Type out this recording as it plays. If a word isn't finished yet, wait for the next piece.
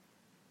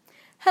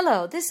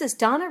Hello, this is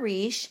Donna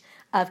Reish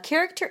of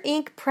Character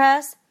Inc.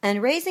 Press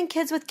and Raising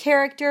Kids with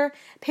Character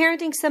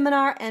Parenting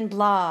Seminar and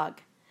Blog.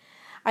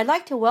 I'd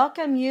like to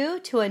welcome you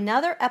to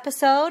another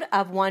episode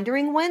of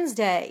Wondering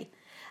Wednesday,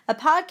 a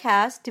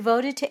podcast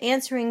devoted to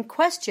answering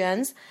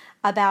questions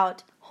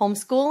about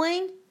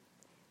homeschooling,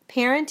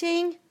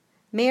 parenting,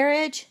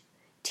 marriage,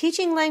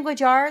 teaching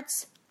language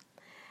arts,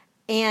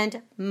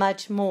 and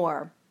much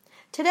more.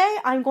 Today,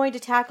 I'm going to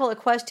tackle a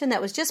question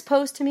that was just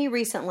posed to me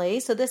recently,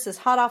 so this is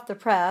hot off the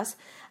press.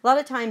 A lot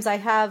of times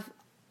I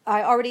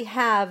already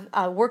have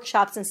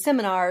workshops and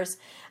seminars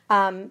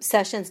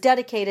sessions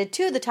dedicated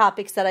to the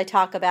topics that I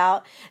talk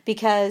about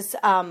because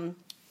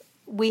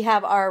we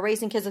have our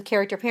Raising Kids with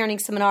Character Parenting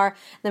Seminar,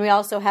 then we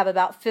also have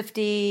about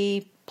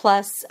 50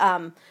 plus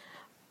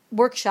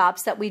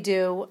workshops that we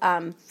do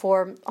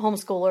for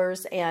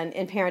homeschoolers and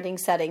in parenting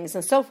settings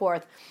and so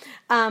forth.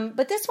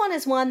 But this one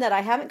is one that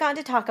I haven't gotten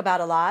to talk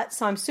about a lot,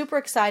 so I'm super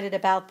excited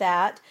about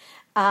that.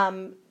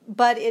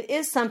 But it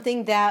is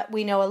something that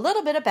we know a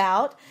little bit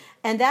about,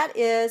 and that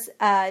is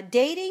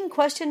dating, ?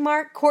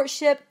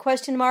 Courtship, ?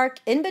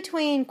 In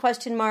between, ?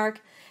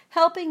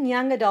 Helping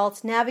young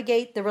adults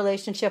navigate the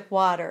relationship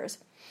waters.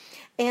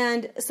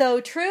 And so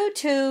true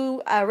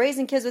to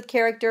Raising Kids with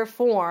Character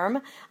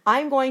form,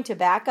 I'm going to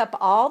back up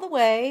all the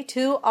way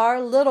to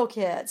our little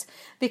kids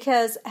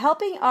because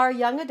helping our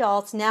young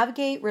adults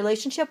navigate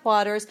relationship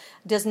waters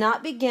does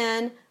not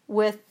begin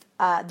with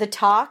the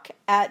talk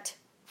at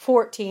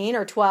 14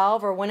 or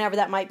 12 or whenever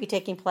that might be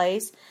taking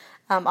place,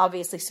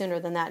 obviously sooner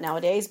than that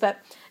nowadays, but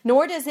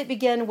nor does it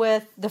begin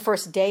with the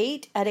first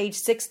date at age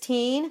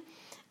 16.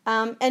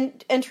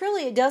 And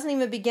truly it doesn't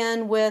even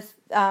begin with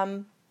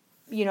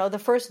the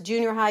first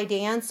junior high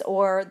dance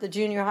or the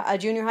junior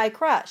high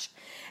crush.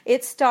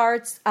 It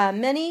starts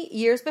many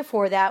years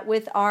before that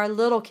with our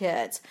little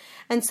kids.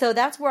 And so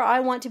that's where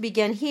I want to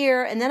begin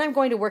here, and then I'm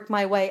going to work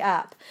my way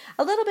up.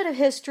 A little bit of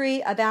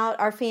history about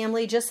our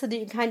family, just so that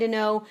you kind of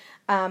know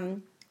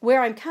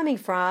where I'm coming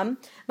from.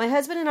 My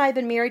husband and I have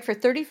been married for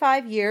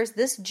 35 years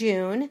this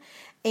June,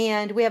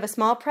 and we have a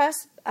small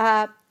press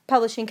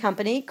publishing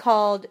company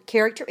called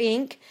Character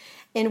Inc.,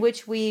 in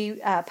which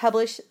we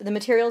publish the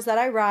materials that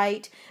I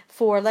write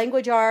for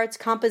language arts,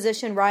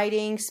 composition,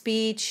 writing,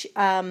 speech,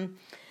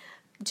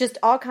 just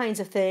all kinds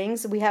of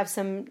things. We have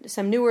some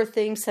newer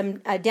things, some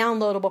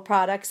downloadable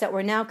products that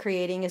we're now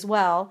creating as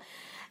well.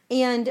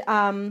 And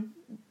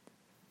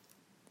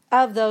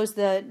of those,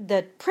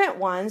 the print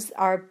ones,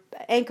 our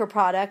anchor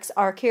products,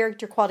 are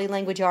Character Quality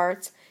Language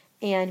Arts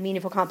and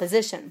Meaningful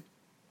Composition.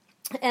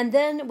 And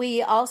then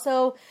we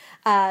also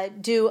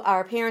do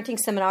our parenting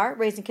seminar,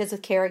 Raising Kids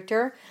with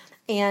Character,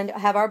 and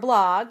have our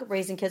blog,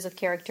 Raising Kids with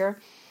Character.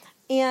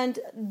 And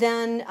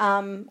then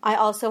I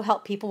also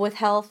help people with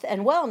health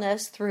and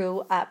wellness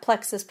through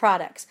Plexus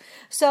products.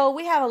 So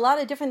we have a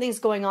lot of different things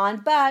going on,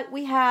 but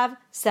we have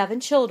 7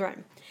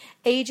 children,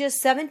 ages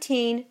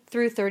 17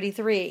 through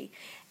 33.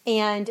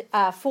 And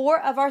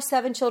 4 of our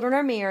 7 children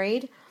are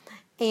married,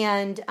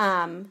 and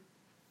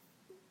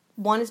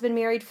one has been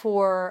married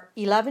for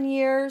 11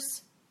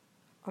 years,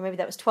 or maybe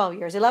that was 12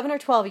 years, 11 or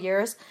 12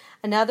 years,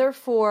 another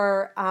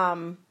for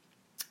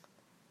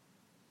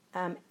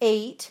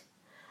 8,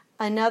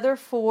 another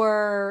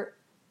for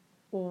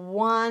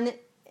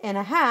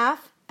 1.5,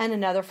 and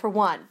another for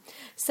 1.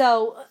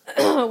 So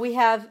we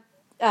have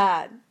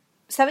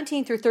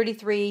 17 through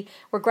 33.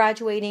 We're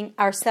graduating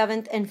our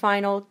 7th and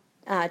final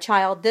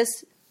child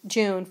this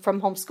June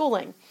from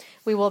homeschooling.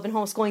 We will have been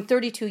homeschooling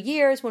 32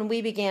 years when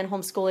we began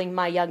homeschooling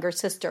my younger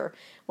sister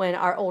when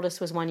our oldest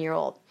was 1 year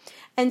old.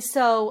 And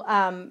so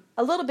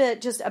a little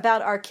bit just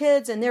about our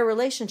kids and their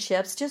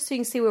relationships, just so you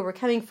can see where we're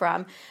coming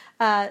from.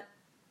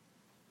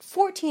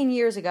 13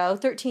 years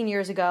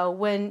ago,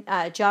 when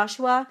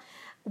Joshua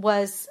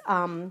was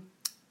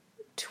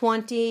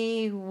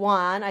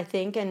 21, I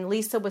think, and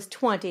Lisa was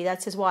 20,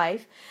 that's his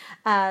wife,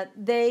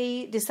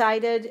 he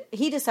decided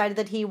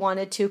that he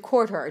wanted to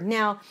court her.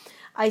 Now,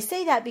 I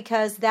say that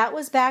because that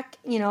was back,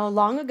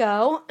 long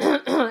ago,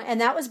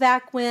 and that was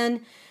back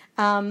when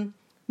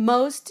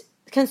most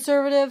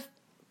conservative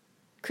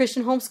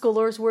Christian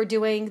homeschoolers were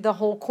doing the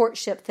whole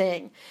courtship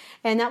thing.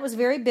 And that was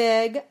very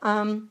big,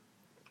 and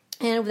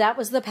that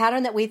was the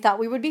pattern that we thought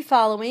we would be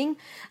following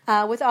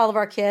with all of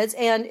our kids.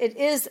 And it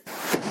is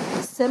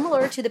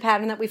similar to the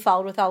pattern that we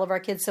followed with all of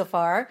our kids so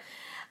far,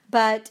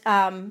 but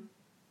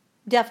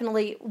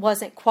definitely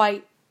wasn't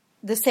quite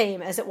the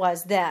same as it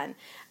was then.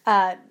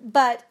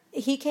 But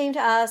he came to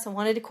us and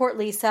wanted to court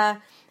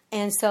Lisa,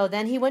 and so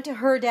then he went to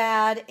her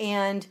dad,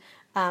 and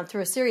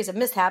through a series of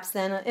mishaps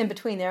then in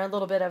between there, a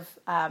little bit of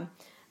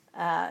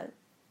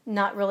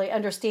not really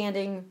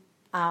understanding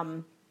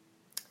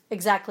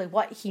exactly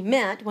what he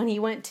meant when he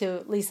went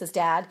to Lisa's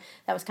dad.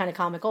 That was kind of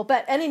comical.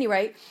 But at any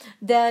rate,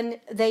 then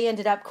they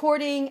ended up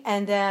courting,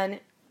 and then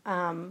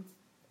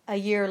a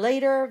year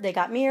later they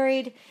got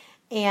married,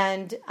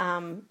 and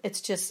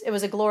it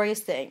was a glorious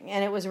thing,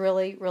 and it was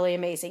really, really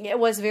amazing. It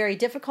was very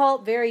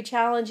difficult, very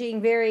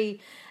challenging, very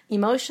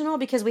emotional,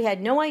 because we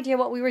had no idea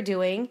what we were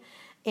doing,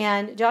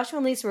 And Joshua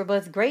and Lisa were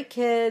both great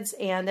kids,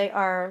 and they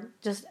are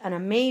just an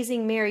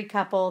amazing married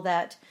couple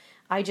that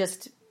I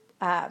just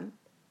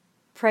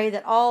pray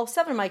that all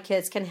 7 of my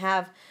kids can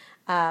have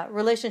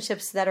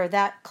relationships that are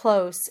that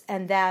close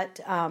and that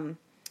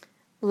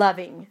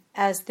loving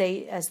as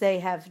they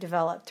have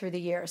developed through the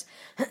years.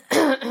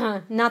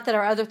 Not that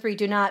our other 3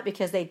 do not,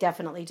 because they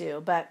definitely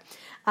do. But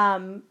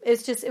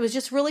it was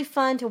just really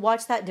fun to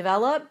watch that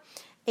develop.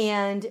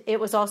 And it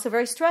was also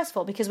very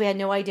stressful because we had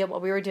no idea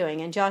what we were doing.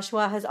 And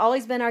Joshua has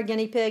always been our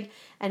guinea pig,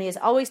 and he has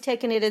always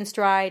taken it in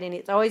stride, and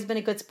he's always been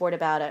a good sport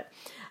about it.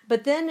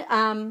 But then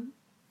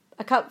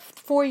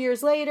 4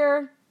 years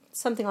later,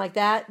 something like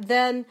that,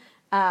 then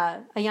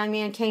a young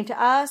man came to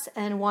us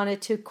and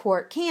wanted to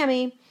court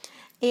Cammie.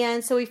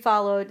 And so we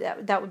followed,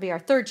 that would be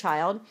our 3rd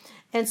child.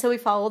 And so we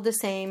followed a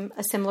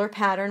similar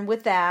pattern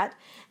with that.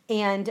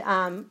 And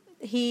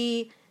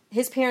his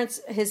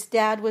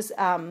dad was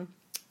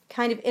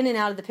kind of in and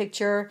out of the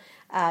picture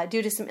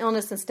due to some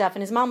illness and stuff.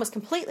 And his mom was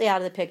completely out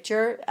of the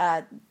picture.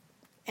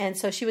 And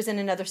so she was in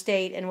another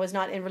state and was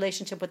not in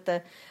relationship with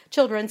the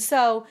children.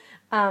 So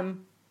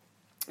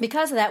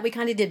because of that, we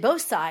kind of did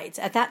both sides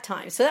at that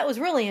time. So that was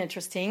really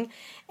interesting.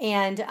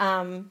 And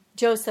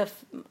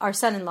Joseph, our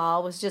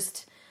son-in-law, was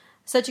just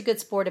such a good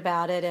sport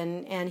about it.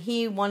 And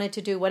he wanted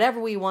to do whatever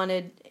we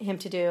wanted him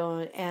to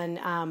do. And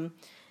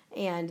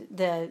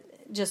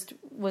just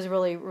was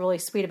really, really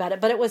sweet about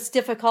it. But it was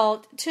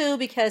difficult, too,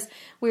 because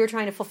we were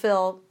trying to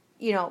fulfill,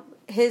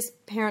 his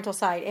parental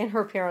side and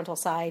her parental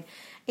side.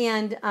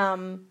 And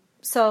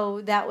so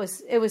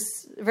it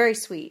was very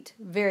sweet,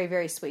 very,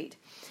 very sweet.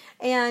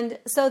 And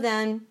so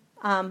then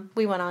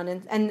we went on,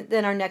 and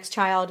then our next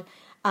child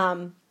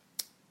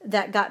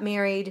that got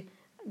married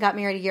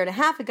a year and a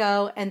half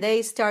ago, and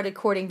they started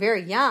courting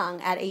very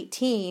young at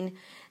 18,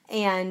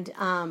 and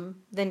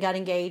then got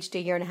engaged a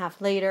year and a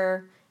half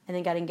later,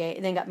 and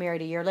then got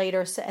married a year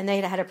later. So, and they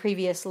had a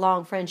previous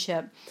long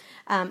friendship,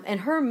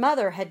 and her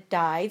mother had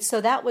died. So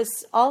that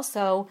was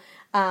also,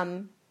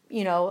 a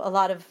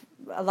lot of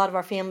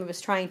our family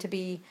was trying to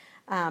be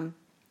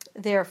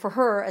there for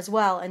her as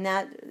well in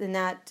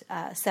that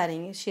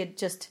setting. She had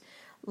just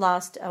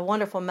lost a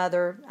wonderful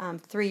mother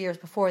 3 years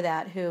before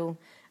that, who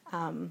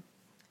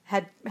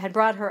had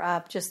brought her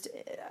up just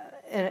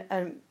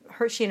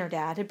she and her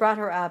dad had brought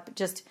her up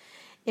just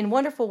in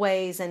wonderful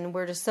ways, and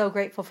we're just so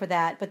grateful for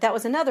that. But that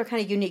was another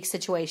kind of unique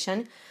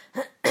situation.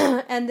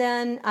 And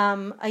then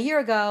a year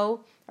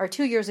ago, or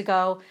 2 years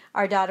ago,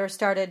 our daughter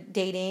started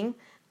dating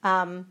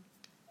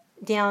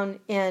down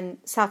in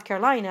South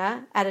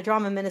Carolina at a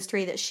drama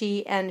ministry that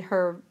she and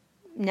her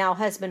now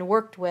husband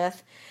worked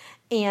with.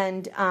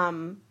 And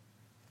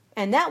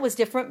that was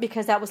different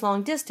because that was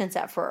long distance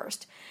at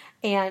first.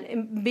 And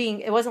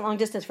it wasn't long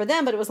distance for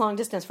them, but it was long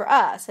distance for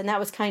us. And that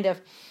was kind of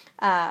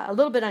a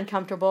little bit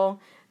uncomfortable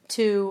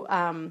to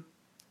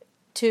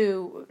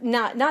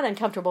not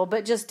uncomfortable,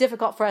 but just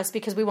difficult for us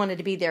because we wanted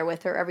to be there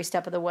with her every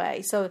step of the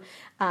way. So,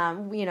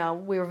 we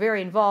were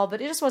very involved,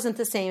 but it just wasn't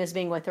the same as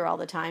being with her all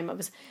the time. It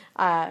was,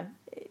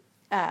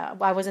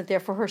 I wasn't there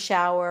for her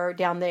shower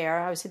down there.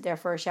 I was there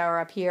for her shower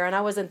up here, and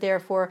I wasn't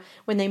there for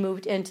when they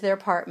moved into their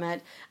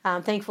apartment.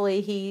 Thankfully,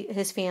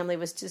 his family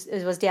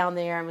was down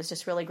there and was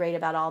just really great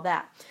about all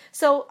that.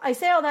 So I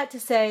say all that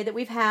to say that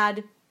we've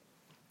had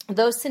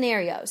those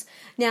scenarios.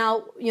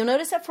 Now, you'll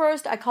notice at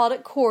first I called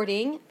it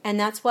courting, and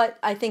that's what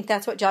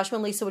Joshua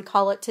and Lisa would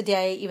call it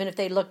today, even if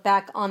they look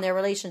back on their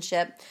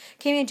relationship.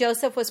 Cammie and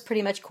Joseph was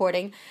pretty much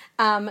courting,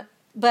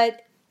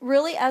 but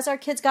really, as our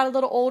kids got a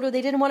little older,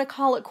 they didn't want to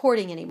call it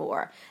courting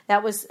anymore.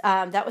 That was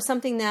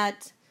something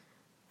that,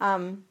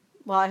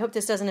 I hope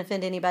this doesn't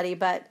offend anybody,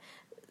 but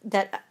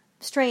that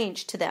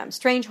strange to them.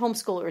 Strange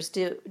homeschoolers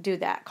do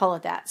that, call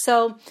it that.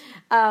 So,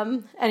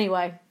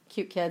 anyway,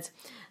 cute kids.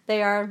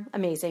 They are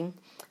amazing.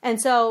 And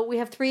so we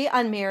have 3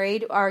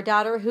 unmarried. Our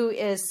daughter, who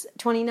is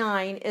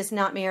 29, is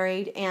not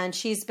married, and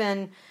she's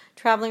been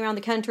traveling around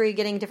the country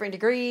getting different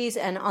degrees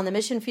and on the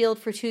mission field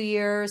for 2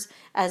 years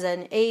as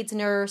an AIDS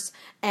nurse.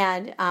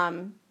 And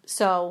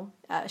so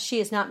she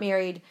is not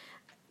married.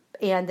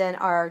 And then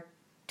our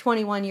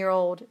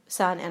 21-year-old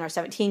son and our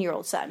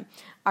 17-year-old son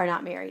are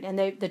not married. And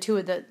the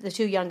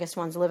two youngest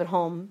ones live at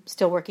home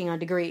still working on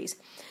degrees.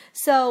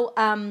 So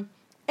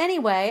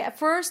anyway, at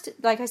first,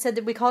 like I said,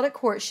 that we called it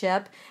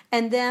courtship,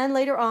 and then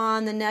later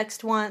on, the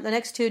next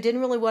 2 didn't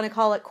really want to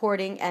call it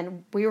courting,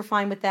 and we were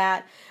fine with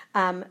that.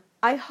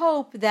 I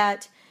hope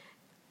that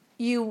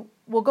you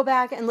will go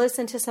back and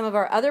listen to some of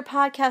our other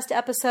podcast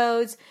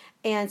episodes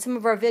and some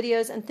of our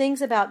videos and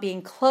things about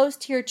being close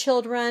to your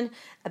children,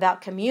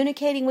 about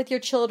communicating with your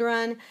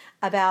children,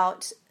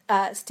 about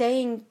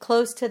staying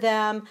close to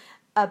them,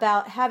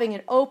 about having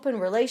an open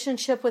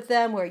relationship with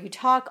them where you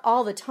talk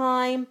all the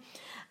time.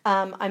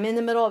 I'm in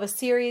the middle of a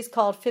series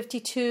called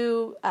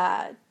 52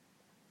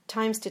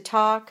 Times to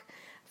Talk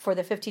for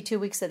the 52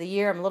 weeks of the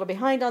year. I'm a little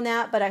behind on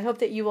that, but I hope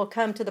that you will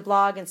come to the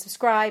blog and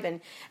subscribe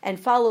and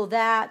follow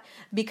that,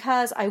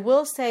 because I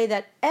will say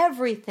that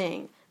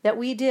everything that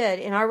we did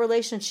in our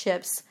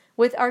relationships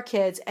with our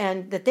kids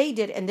and that they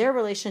did in their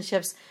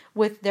relationships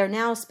with their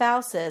now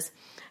spouses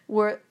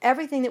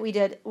everything that we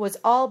did was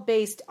all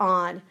based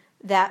on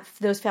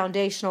those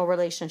foundational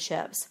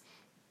relationships.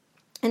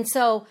 And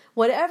so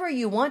whatever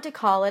you want to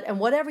call it and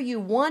whatever you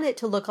want it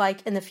to look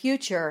like in the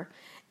future,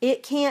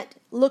 it can't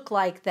look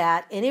like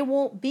that, and it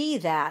won't be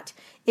that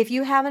if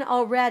you haven't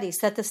already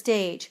set the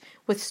stage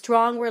with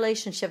strong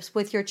relationships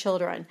with your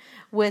children,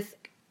 with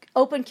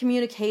open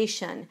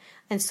communication,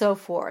 and so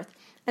forth.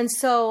 And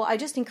so I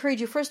just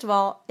encourage you, first of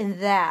all, in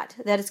that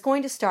it's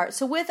going to start.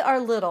 So with our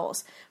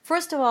littles,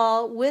 first of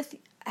all, with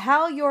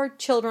how your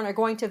children are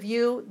going to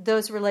view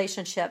those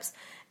relationships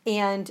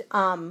and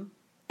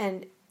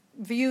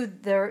view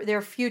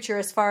their future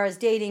as far as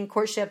dating,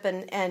 courtship,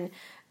 and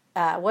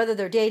whether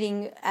they're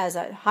dating as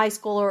a high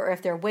schooler or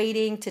if they're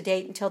waiting to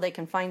date until they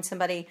can find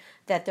somebody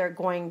that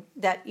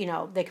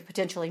they could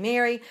potentially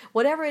marry.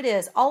 Whatever it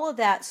is, all of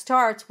that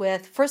starts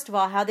with, first of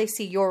all, how they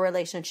see your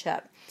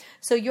relationship.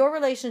 So your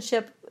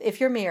relationship, if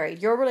you're married,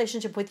 your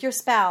relationship with your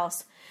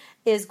spouse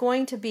is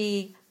going to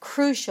be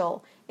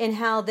crucial in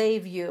how they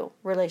view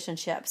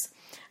relationships.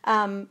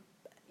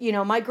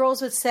 My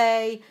girls would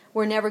say,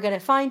 we're never going to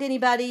find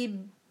anybody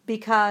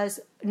because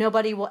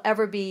nobody will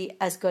ever be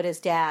as good as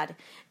Dad.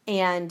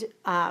 And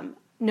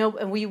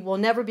we will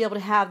never be able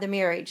to have the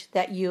marriage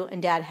that you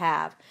and Dad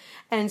have.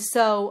 And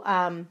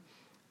so,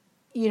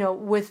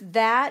 with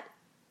that,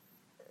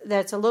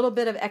 that's a little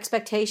bit of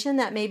expectation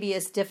that maybe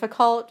is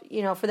difficult,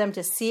 for them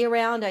to see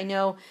around. I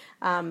know,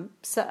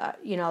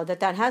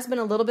 that has been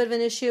a little bit of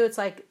an issue. It's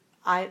like,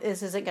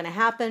 this isn't going to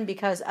happen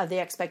because of the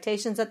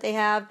expectations that they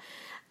have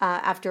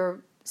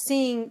after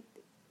seeing,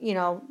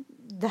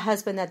 the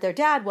husband that their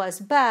dad was.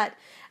 But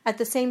at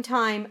the same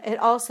time, it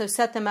also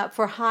set them up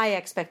for high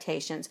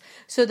expectations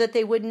so that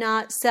they would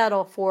not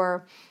settle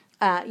for,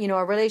 a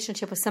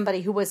relationship with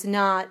somebody who was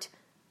not,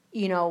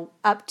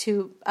 up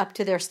to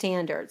their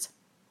standards.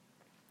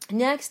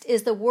 Next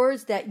is the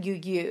words that you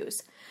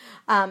use.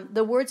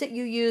 The words that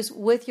you use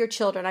with your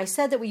children. I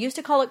said that we used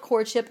to call it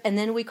courtship and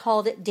then we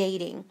called it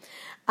dating.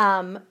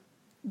 But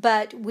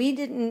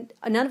none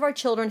of our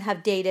children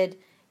have dated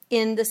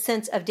in the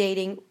sense of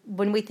dating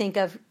when we think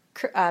of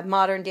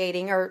modern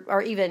dating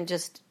or even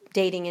just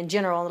dating in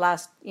general in the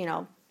last,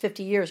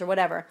 50 years or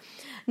whatever.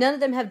 None of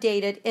them have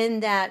dated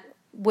in that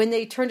when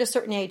they turned a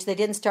certain age, they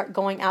didn't start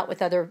going out with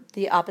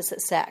the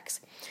opposite sex.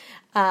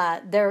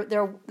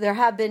 There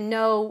have been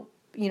no,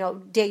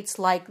 dates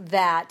like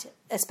that,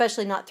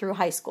 especially not through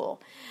high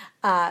school.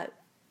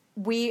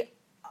 Whether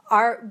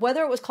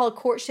it was called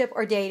courtship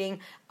or dating,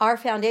 our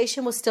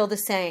foundation was still the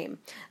same.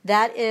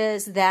 That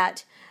is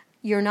that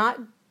you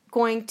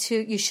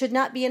should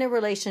not be in a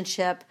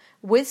relationship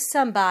with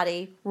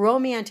somebody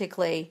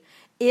romantically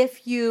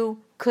if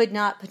you could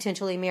not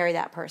potentially marry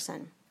that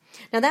person.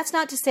 Now, that's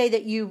not to say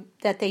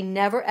that they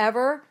never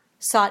ever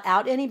sought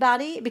out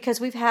anybody, because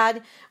we've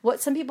had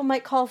what some people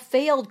might call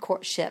failed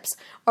courtships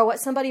or what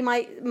somebody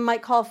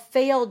might call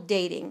failed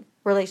dating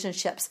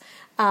relationships.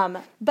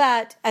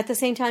 But at the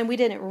same time, we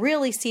didn't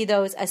really see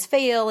those as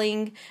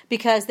failing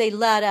because they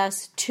led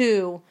us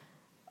to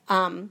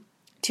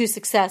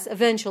success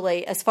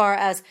eventually, as far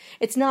as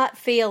it's not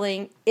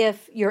failing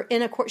if you're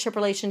in a courtship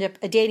relationship,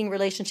 a dating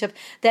relationship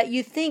that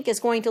you think is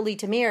going to lead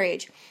to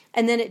marriage,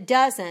 and then it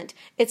doesn't.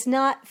 It's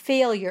not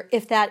failure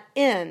if that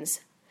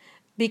ends,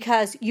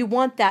 because you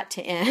want that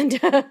to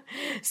end.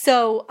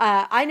 So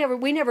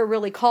we never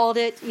really called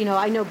it,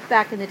 I know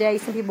back in the day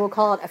some people would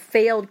call it a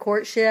failed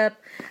courtship.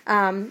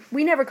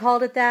 We never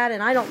called it that,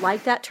 and I don't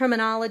like that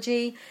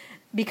terminology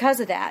because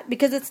of that,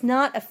 because it's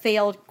not a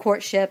failed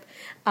courtship,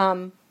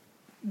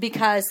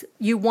 because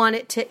you want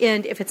it to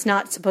end if it's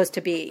not supposed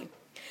to be.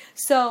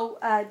 So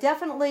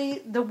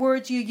definitely the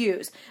words you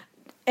use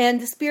and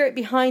the spirit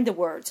behind the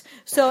words.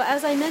 So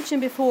as I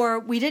mentioned before,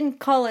 we didn't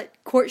call it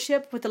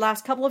courtship with the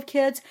last couple of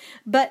kids,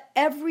 but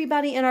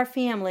everybody in our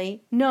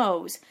family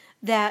knows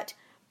that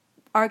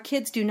our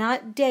kids do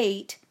not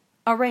date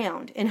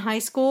around in high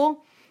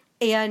school,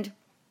 and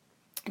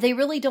they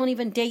really don't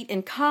even date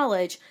in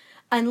college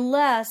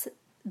unless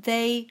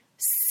they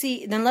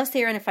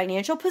are in a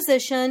financial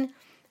position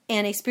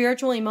and a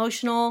spiritual,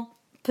 emotional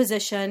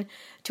position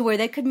to where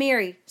they could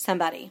marry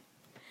somebody.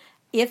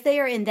 If they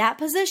are in that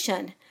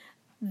position,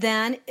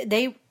 then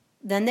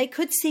they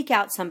could seek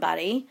out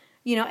somebody,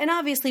 and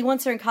obviously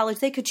once they're in college,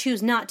 they could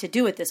choose not to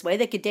do it this way.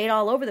 They could date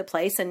all over the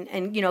place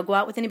and go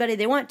out with anybody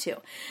they want to.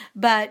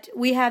 But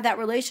we have that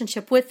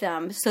relationship with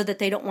them so that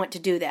they don't want to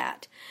do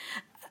that.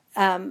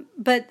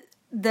 But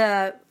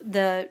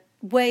the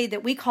way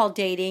that we call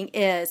dating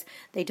is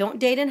they don't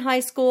date in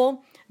high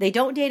school. They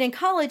don't date in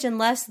college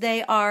unless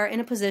they are in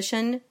a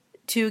position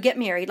to get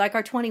married. Like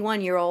our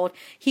 21-year-old,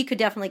 he could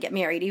definitely get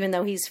married, even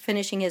though he's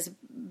finishing his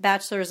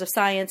bachelor's of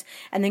science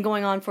and then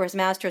going on for his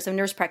master's of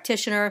nurse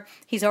practitioner.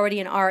 He's already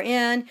an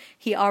RN.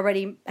 He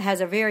already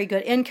has a very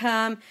good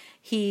income.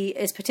 He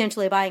is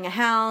potentially buying a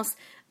house.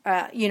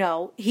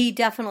 He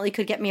definitely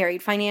could get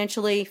married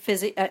financially,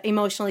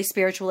 emotionally,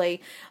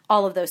 spiritually,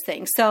 all of those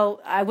things. So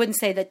I wouldn't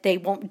say that they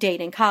won't date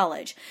in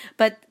college,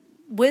 but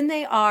when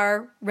they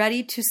are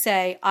ready to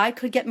say, I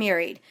could get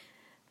married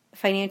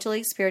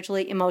financially,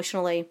 spiritually,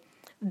 emotionally,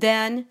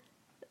 then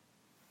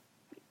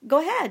go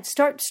ahead,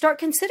 start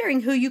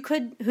considering who you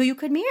could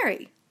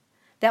marry.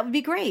 That would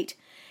be great.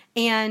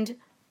 And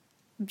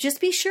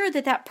just be sure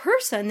that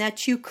person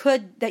that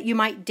you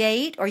might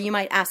date, or you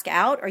might ask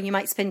out, or you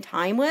might spend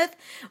time with,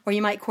 or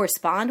you might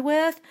correspond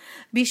with,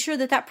 be sure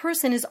that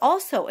person is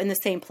also in the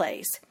same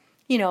place.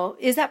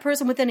 Is that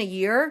person within a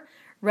year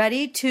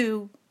ready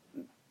to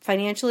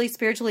financially,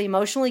 spiritually,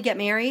 emotionally get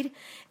married?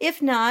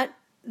 If not,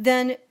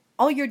 then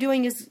all you're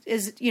doing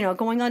is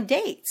going on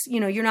dates.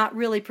 You're not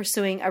really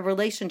pursuing a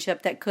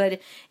relationship that could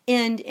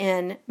end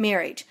in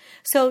marriage.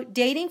 So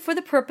dating for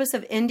the purpose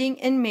of ending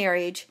in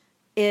marriage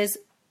is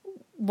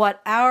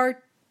what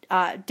our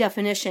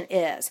definition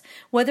is.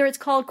 Whether it's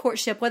called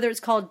courtship, whether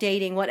it's called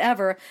dating,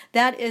 whatever,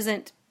 that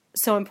isn't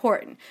so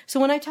important. So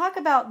when I talk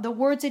about the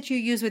words that you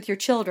use with your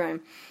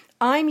children,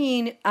 I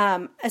mean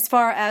as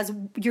far as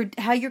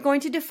how you're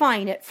going to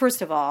define it,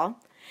 first of all,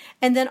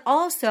 and then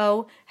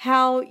also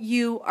what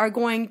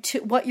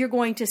you're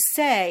going to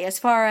say as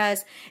far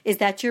as, is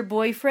that your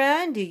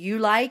boyfriend? Do you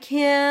like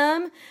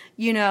him?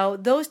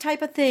 Those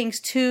type of things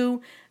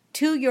to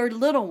your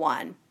little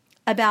one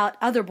about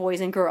other boys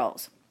and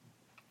girls.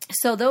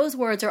 So those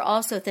words are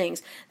also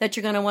things that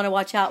you're going to want to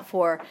watch out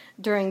for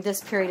during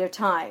this period of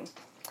time.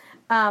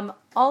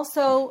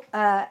 Also,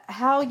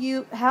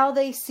 how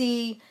they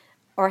see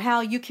or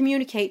how you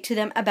communicate to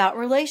them about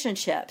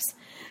relationships.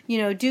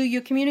 Do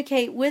you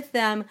communicate with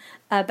them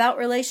about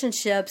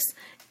relationships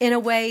in a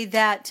way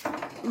that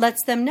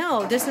lets them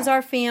know this is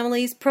our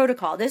family's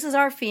protocol. This is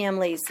our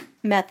family's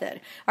method.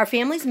 Our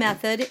family's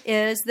method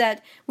is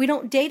that we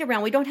don't date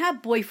around. We don't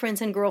have boyfriends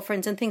and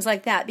girlfriends and things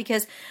like that,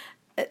 because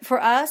for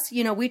us,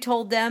 we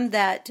told them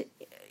that,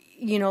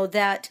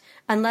 that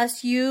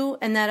unless you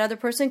and that other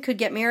person could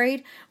get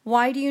married,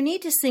 why do you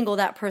need to single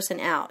that person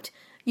out?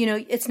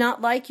 It's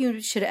not like you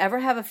should ever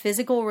have a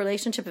physical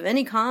relationship of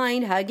any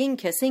kind, hugging,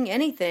 kissing,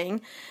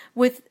 anything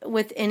with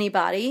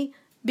anybody,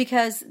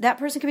 because that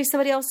person could be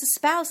somebody else's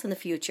spouse in the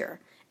future,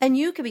 and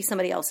you could be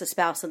somebody else's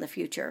spouse in the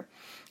future.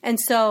 And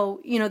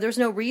so, there's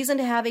no reason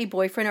to have a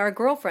boyfriend or a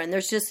girlfriend.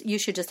 You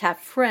should just have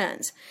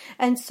friends.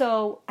 And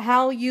so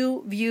how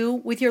you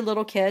view with your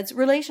little kids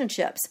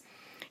relationships,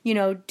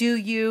 do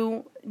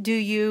you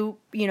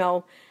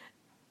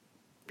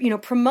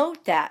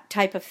promote that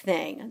type of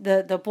thing,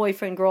 the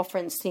boyfriend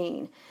girlfriend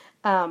scene?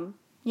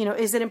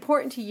 Is it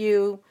important to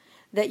you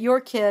that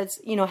your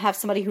kids, have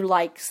somebody who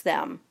likes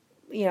them?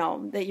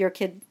 That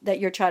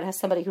your child has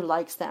somebody who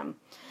likes them.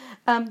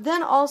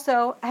 Then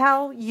also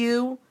how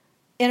you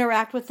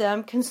interact with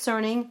them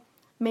concerning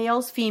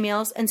males,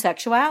 females, and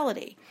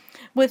sexuality.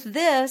 With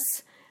this,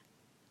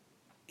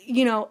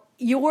 the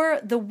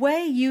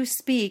way you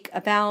speak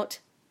about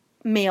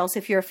males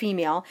if you're a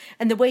female,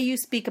 and the way you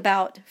speak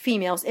about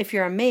females if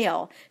you're a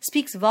male,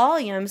 speaks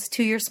volumes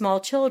to your small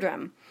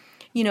children.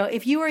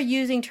 If you are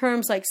using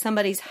terms like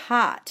somebody's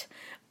hot,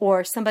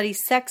 or somebody's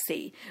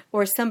sexy,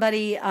 or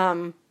somebody,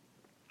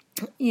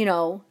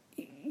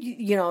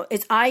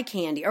 it's eye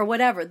candy or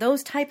whatever,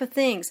 those type of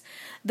things,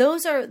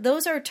 those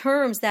are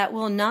terms that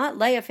will not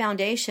lay a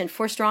foundation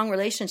for strong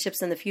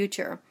relationships in the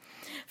future.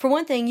 For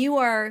one thing, you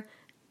are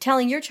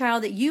telling your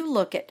child that you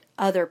look at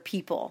other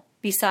people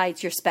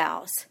besides your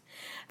spouse.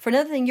 For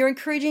another thing, you're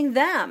encouraging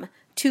them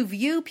to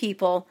view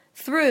people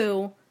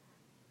through,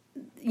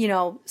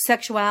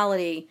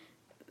 sexuality,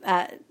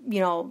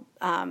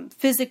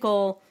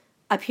 physical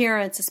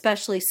appearance,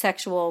 especially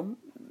sexual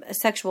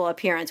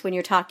appearance, when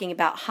you're talking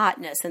about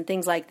hotness and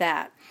things like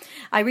that.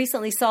 I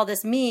recently saw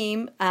this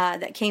meme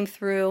that came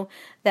through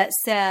that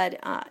said,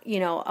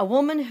 a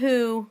woman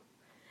who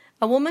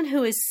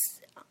is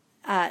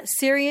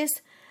serious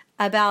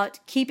about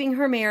keeping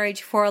her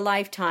marriage for a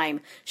lifetime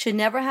should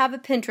never have a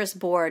Pinterest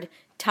board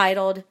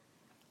titled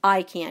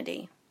eye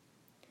candy.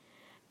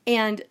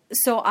 And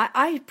so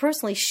I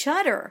personally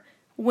shudder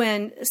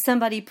when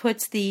somebody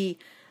puts the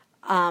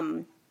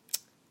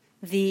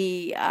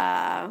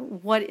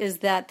what is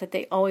that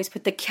they always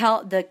put,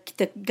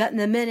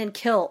 the men in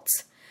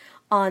kilts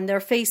on their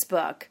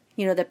Facebook,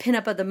 the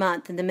pinup of the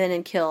month and the men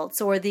in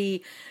kilts, or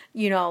the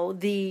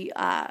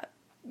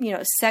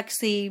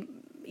sexy,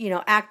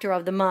 actor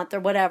of the month or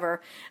whatever,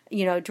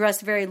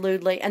 dressed very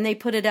lewdly, and they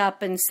put it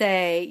up and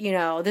say,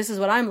 this is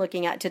what I'm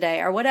looking at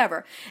today or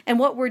whatever. And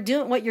what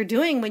you're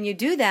doing when you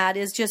do that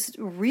is just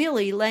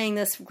really laying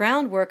this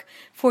groundwork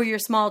for your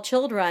small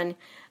children,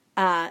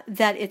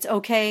 that it's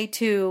okay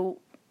to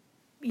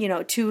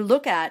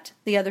look at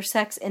the other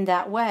sex in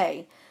that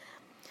way.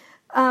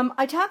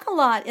 I talk a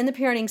lot in the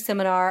parenting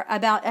seminar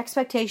about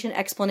expectation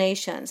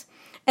explanations.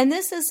 And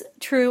this is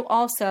true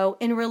also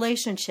in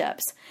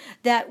relationships,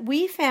 that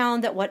we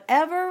found that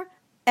whatever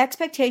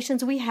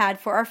expectations we had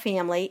for our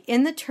family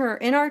in the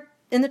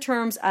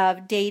terms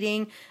of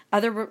dating,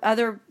 the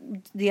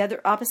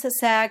other opposite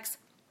sex,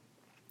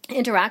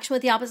 interaction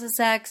with the opposite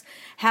sex,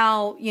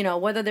 how,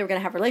 whether they were going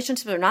to have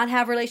relationships or not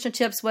have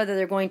relationships, whether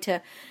they're going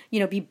to,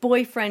 be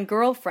boyfriend,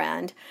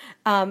 girlfriend,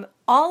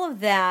 all of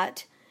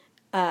that,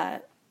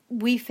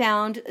 we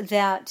found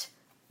that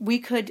we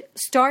could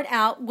start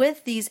out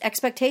with these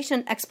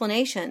expectation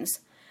explanations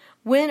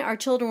when our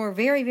children were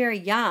very, very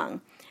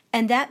young.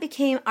 And that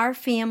became our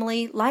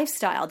family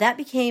lifestyle. That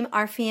became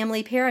our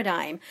family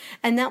paradigm.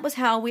 And that was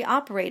how we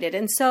operated.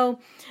 And so,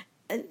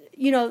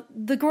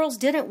 the girls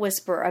didn't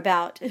whisper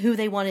about who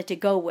they wanted to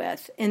go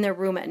with in their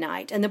room at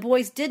night. And the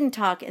boys didn't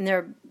talk in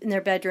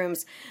their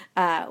bedrooms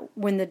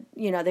when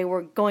they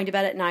were going to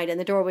bed at night and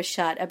the door was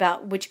shut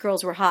about which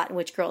girls were hot and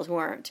which girls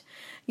weren't.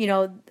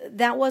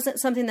 That wasn't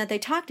something that they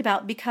talked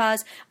about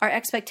because our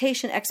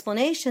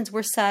explanations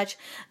were such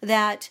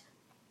that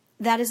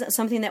isn't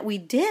something that we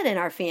did in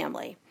our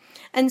family.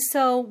 And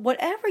so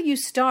whatever you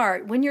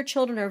start when your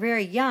children are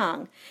very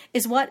young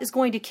is what is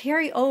going to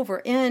carry over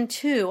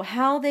into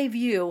how they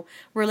view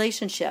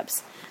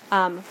relationships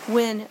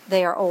when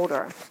they are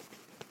older.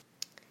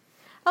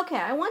 Okay,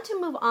 I want to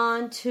move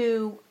on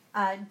to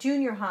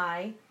junior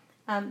high,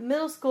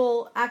 middle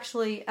school,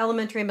 actually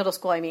elementary and middle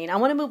school, I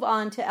want to move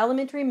on to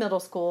elementary and middle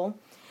school.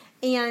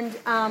 And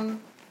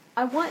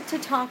I want to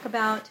talk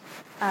about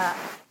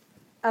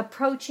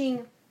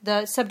approaching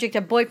the subject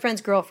of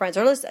boyfriends, girlfriends,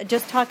 or let's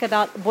just talk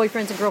about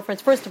boyfriends and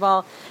girlfriends. First of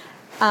all,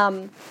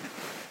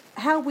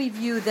 how we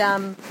view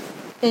them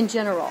in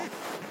general.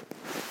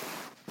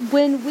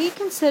 When we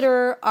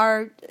consider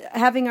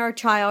having our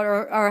child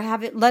or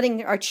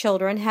letting our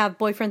children have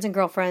boyfriends and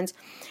girlfriends,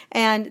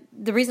 and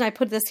the reason I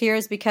put this here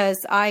is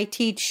because I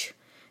teach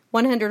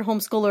 100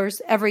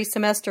 homeschoolers every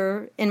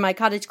semester in my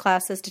cottage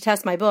classes to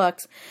test my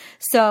books.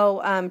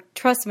 So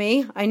trust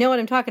me, I know what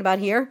I'm talking about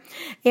here.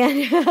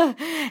 And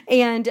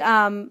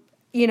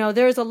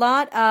there's a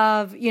lot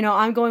of,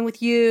 I'm going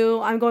with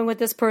you, I'm going with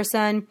this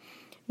person,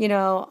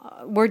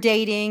 we're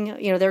dating,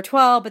 they're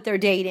 12, but they're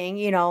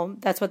dating,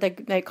 that's what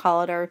they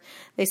call it. Or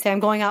they say, I'm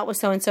going out with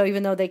so-and-so,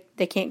 even though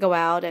they can't go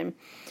out. And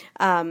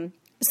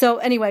so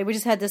anyway, we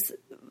just had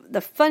the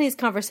funniest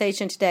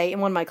conversation today in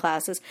one of my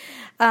classes.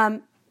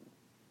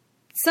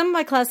 Some of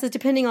my classes,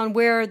 depending on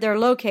where they're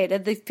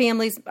located, the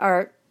families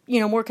are,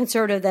 more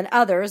conservative than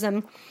others.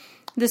 And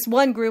this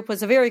one group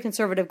was a very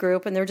conservative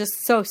group, and they're just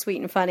so sweet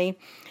and funny.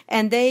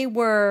 And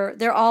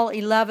they're all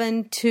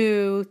 11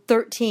 to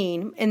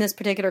 13 in this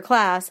particular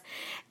class.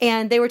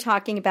 And they were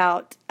talking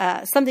about,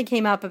 something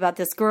came up about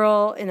this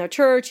girl in their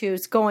church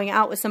who's going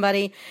out with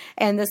somebody.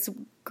 And this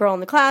girl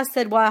in the class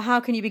said, well, how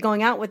can you be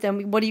going out with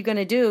them? What are you going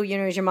to do?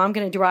 Is your mom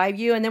going to drive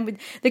you? And then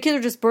the kids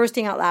are just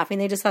bursting out laughing.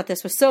 They just thought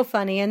this was so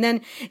funny. And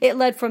then it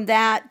led from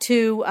that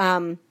to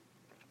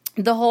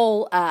the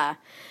whole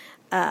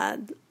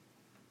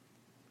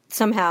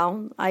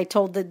somehow I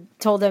told them,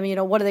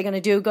 what are they going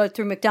to do? Go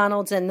through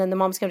McDonald's, and then the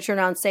mom's going to turn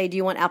around and say, do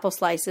you want apple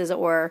slices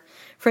or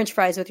French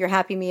fries with your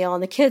Happy Meal?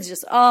 And the kids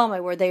just, oh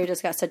my word, they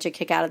just got such a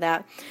kick out of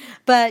that.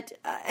 But,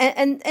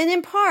 and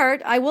in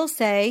part, I will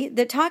say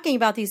that talking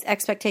about these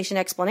expectation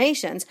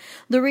explanations,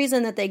 the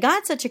reason that they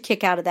got such a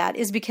kick out of that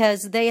is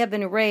because they have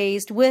been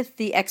raised with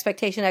the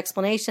expectation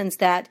explanations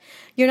that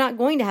you're not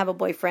going to have a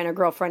boyfriend or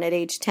girlfriend at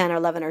age 10 or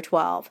 11 or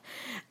 12.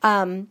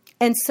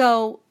 And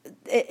so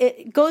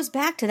it goes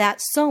back to that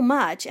so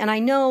much. And I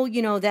know,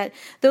 that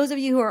those of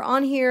you who are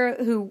on here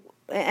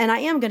and I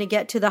am going to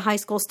get to the high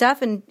school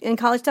stuff and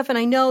college stuff, and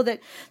I know that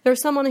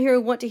there's someone here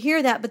who want to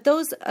hear that, but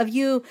those of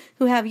you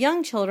who have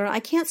young children, I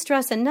can't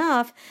stress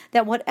enough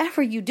that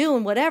whatever you do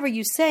and whatever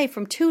you say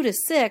from 2 to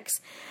 6,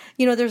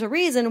 there's a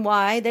reason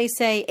why they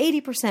say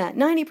 80%,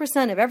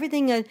 90% of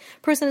everything a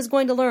person is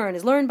going to learn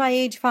is learned by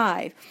age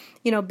 5,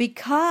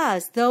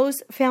 because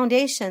those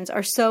foundations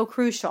are so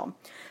crucial.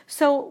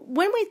 So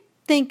when we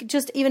think,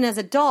 just even as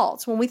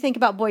adults, when we think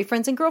about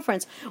boyfriends and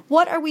girlfriends,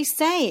 what are we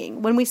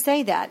saying when we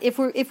say that? If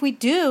we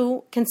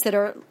do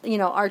consider,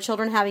 our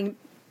children having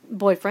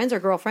boyfriends or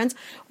girlfriends,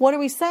 what are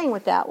we saying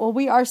with that? Well,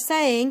 we are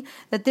saying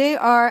that they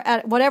are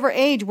at whatever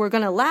age we're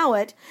going to allow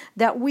it,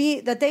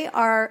 that they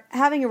are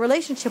having a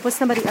relationship with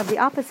somebody of the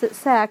opposite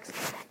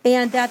sex,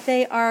 and that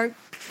they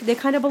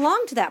kind of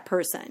belong to that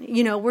person.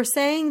 We're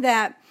saying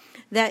that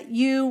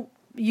you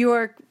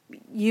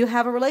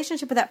have a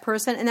relationship with that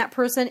person, and that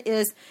person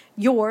is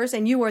yours,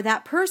 and you are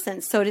that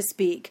person, so to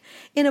speak,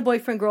 in a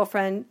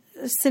boyfriend-girlfriend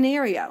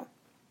scenario.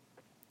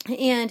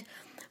 And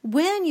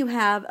when you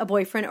have a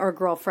boyfriend or a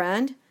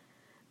girlfriend,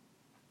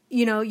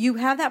 you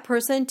have that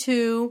person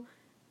to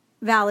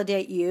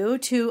validate you,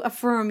 to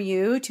affirm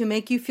you, to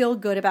make you feel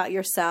good about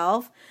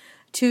yourself,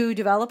 to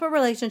develop a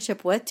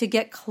relationship with, to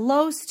get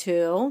close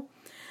to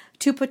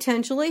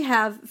potentially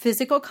have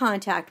physical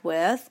contact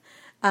with,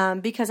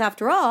 because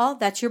after all,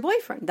 that's your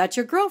boyfriend, that's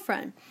your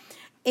girlfriend.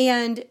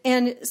 And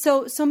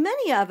so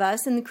many of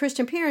us in the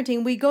Christian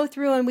parenting, we go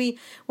through and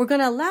we're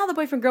going to allow the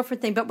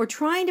boyfriend-girlfriend thing, but we're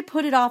trying to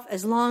put it off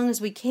as long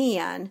as we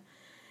can,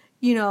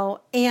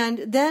 and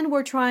then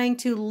we're trying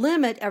to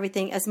limit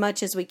everything as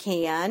much as we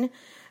can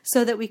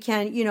so that we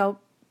can,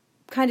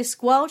 kind of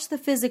squelch the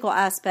physical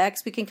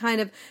aspects. We can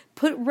kind of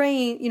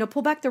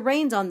pull back the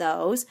reins on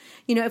those.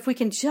 If we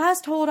can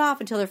just hold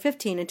off until they're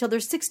 15, until they're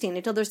 16,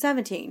 until they're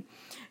 17,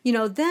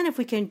 then if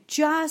we can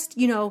just,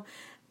 bring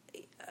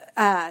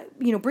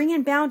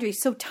in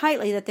boundaries so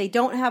tightly that they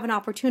don't have an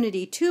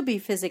opportunity to be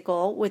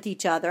physical with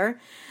each other,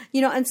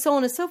 and so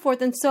on and so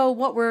forth. And so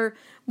what we're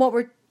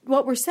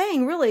what we're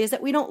saying really is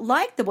that we don't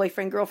like the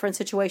boyfriend-girlfriend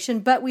situation,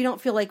 but we don't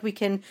feel like we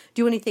can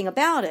do anything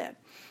about it.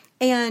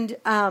 And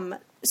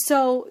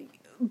so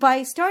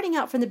by starting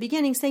out from the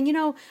beginning saying,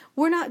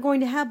 we're not going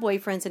to have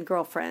boyfriends and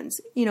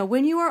girlfriends.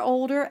 When you are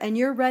older and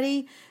you're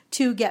ready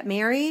to get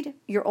married,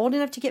 you're old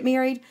enough to get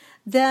married,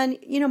 then,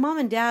 mom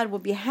and dad will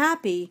be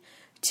happy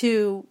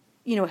to,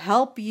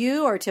 help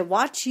you or to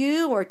watch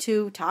you or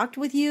to talk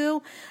with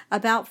you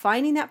about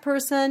finding that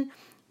person,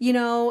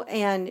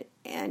 and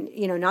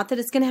not that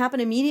it's going to happen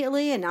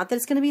immediately and not that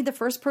it's going to be the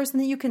first person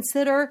that you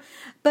consider,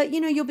 but,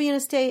 you'll be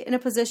in a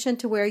position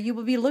to where you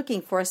will be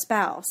looking for a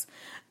spouse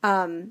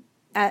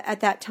at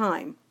that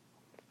time.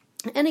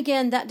 And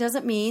again, that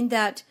doesn't mean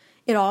that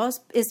it all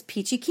is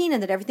peachy keen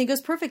and that everything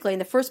goes perfectly. And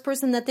the first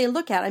person that they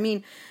look at,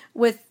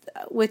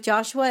 with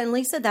Joshua and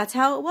Lisa, that's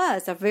how it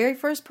was. The very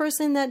first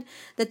person that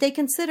they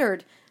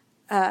considered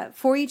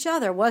for each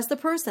other was the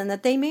person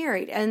that they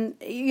married. And,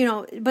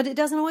 but it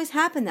doesn't always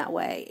happen that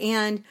way.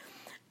 And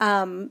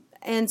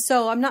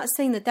so I'm not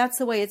saying that that's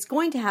the way it's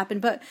going to happen,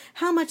 but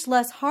how much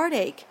less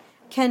heartache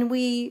can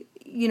we,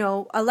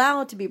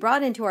 allow it to be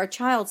brought into our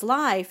child's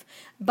life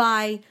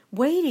by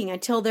waiting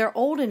until they're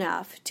old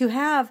enough to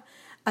have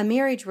a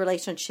marriage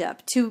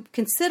relationship, to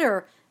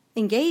consider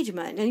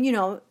engagement and,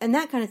 and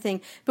that kind of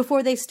thing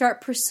before they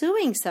start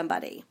pursuing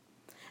somebody,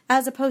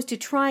 as opposed to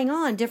trying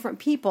on different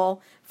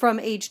people from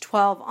age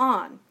 12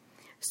 on.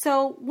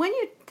 So when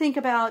you think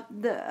about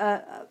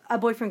a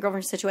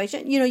boyfriend-girlfriend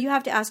situation, you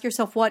have to ask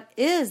yourself, what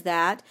is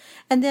that?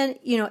 And then,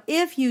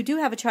 if you do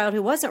have a child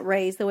who wasn't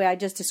raised the way I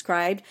just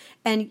described,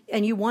 and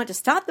you want to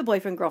stop the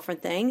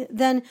boyfriend-girlfriend thing,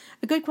 then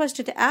a good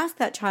question to ask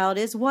that child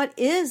is, what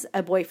is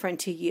a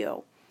boyfriend to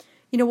you?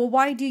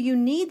 Why do you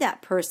need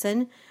that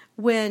person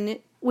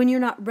when you're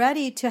not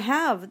ready to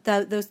have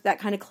that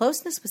kind of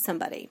closeness with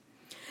somebody?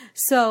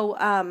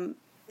 So,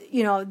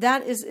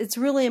 it's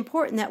really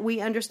important that we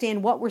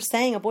understand what we're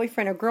saying a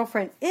boyfriend or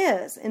girlfriend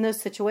is in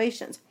those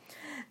situations.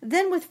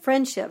 Then with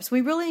friendships,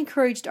 we really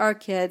encouraged our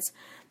kids,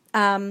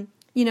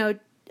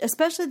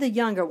 especially the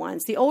younger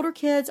ones. The older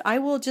kids, I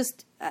will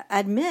just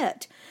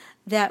admit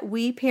that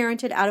we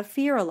parented out of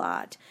fear a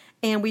lot.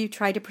 And we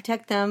tried to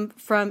protect them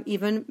from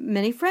even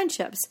many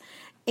friendships.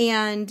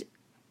 And,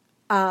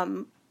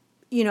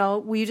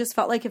 we just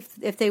felt like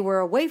if they were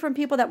away from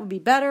people, that would be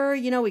better.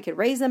 We could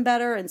raise them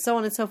better and so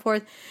on and so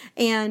forth.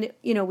 And,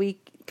 we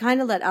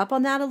kind of let up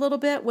on that a little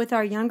bit with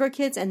our younger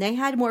kids, and they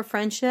had more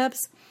friendships.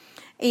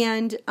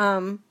 And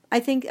I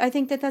think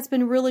that that's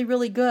been really,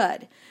 really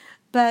good.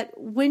 But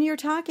when you're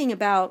talking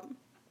about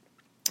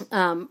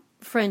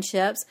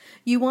friendships,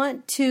 you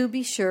want to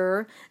be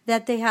sure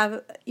that they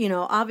have,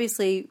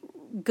 obviously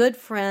good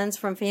friends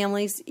from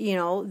families,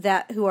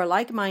 who are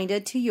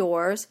like-minded to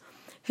yours,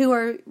 who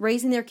are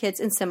raising their kids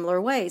in similar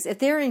ways. If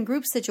they're in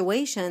group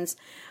situations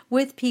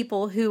with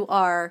people who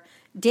are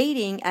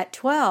dating at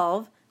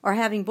 12 or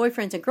having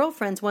boyfriends and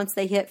girlfriends once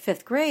they hit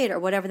 5th grade or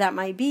whatever that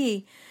might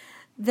be,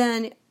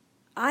 then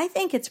I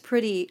think it's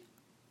pretty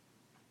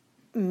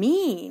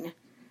mean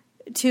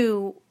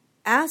to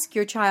ask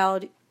your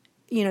child,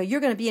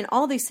 you're going to be in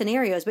all these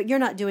scenarios, but you're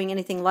not doing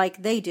anything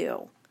like they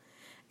do.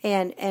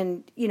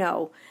 And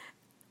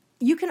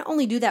you can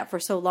only do that for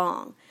so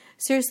long.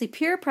 Seriously,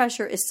 peer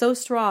pressure is so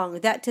strong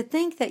that to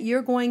think that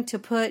you're going to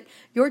put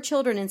your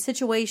children in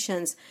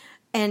situations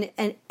and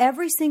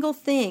every single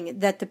thing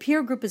that the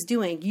peer group is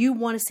doing, you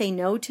want to say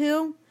no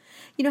to.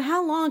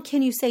 How long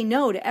can you say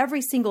no to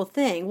every single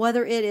thing,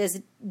 whether it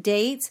is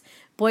dates,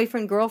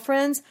 boyfriend,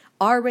 girlfriends,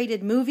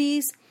 R-rated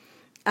movies,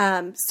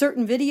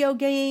 certain video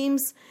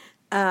games,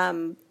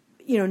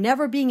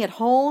 never being at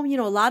home.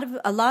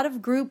 A lot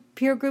of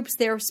peer groups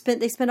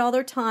they spend all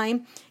their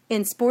time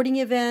in sporting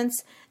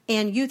events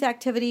and youth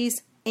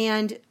activities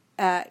and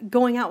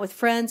going out with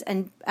friends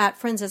and at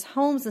friends'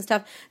 homes and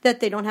stuff that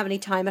they don't have any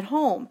time at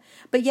home.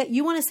 But yet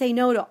you want to say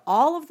no to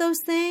all of those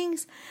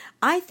things?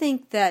 I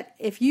think that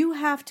if you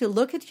have to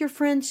look at your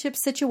friendship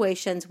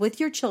situations with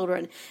your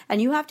children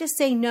and you have to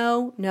say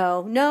no,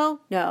 no,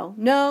 no, no,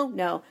 no,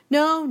 no,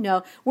 no,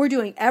 no, we're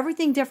doing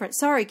everything different.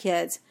 Sorry,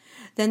 kids.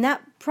 Then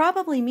that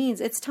probably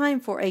means it's time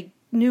for a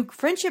new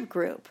friendship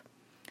group.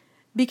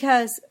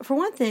 Because for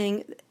one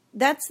thing,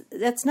 that's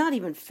not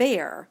even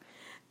fair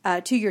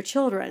to your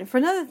children. For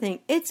another thing,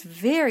 it's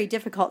very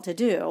difficult to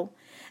do.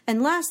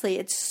 And lastly,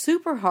 it's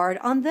super hard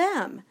on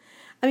them.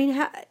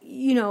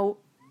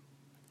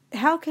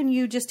 How can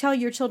you just tell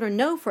your children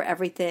no for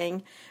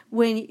everything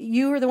when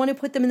you are the one who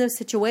put them in those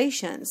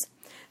situations?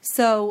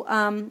 So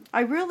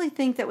I really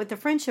think that with the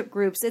friendship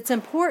groups, it's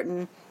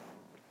important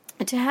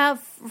to have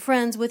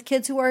friends with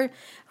kids who are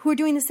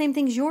doing the same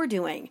things you're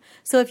doing.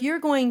 So if you're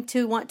going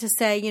to want to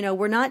say,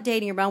 we're not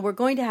dating around, we're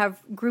going to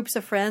have groups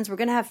of friends, we're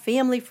going to have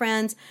family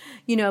friends,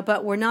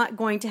 but we're not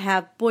going to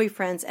have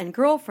boyfriends and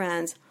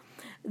girlfriends,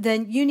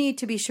 then you need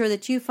to be sure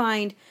that you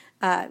find,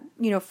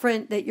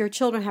 that your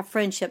children have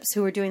friendships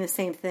who are doing the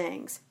same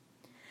things.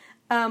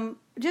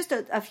 Just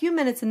a few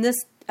minutes in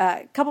this,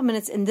 couple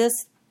minutes in this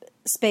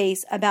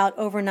space about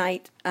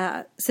overnight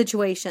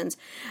situations.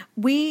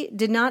 We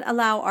did not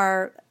allow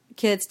our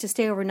kids to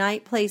stay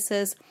overnight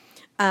places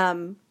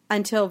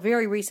until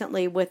very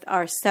recently with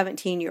our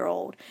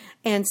 17-year-old.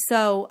 And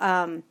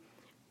so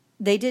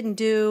they didn't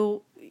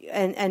do,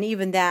 and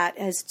even that,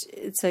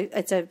 it's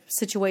a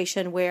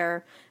situation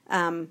where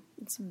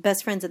it's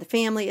best friends of the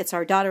family. It's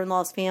our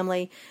daughter-in-law's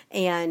family,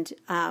 and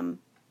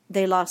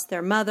they lost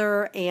their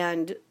mother,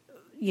 and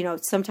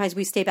sometimes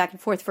we stay back and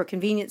forth for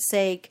convenience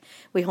sake.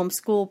 We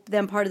homeschool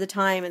them part of the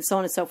time, and so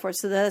on and so forth.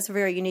 So that's a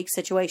very unique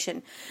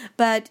situation.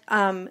 But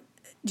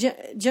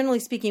generally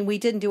speaking, we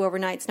didn't do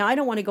overnights. Now, I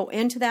don't want to go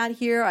into that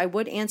here. I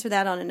would answer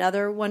that on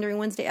another Wondering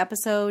Wednesday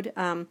episode,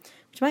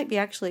 which might be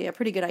actually a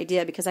pretty good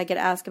idea because I get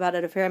asked about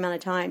it a fair amount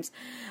of times.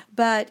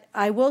 But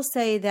I will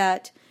say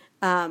that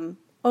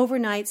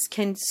overnights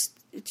can,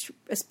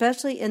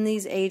 especially in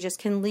these ages,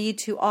 can lead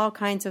to all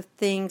kinds of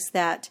things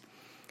that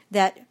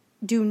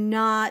do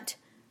not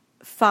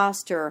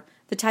foster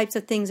the types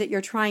of things that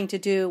you're trying to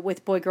do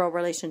with boy-girl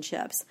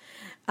relationships.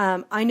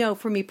 I know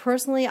for me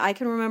personally, I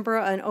can remember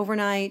an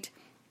overnight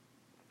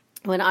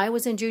when I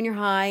was in junior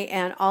high,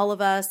 and all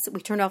of us, we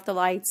turned off the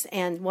lights,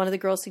 and one of the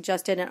girls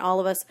suggested, and all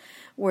of us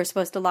were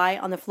supposed to lie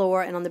on the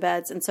floor and on the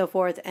beds and so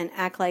forth and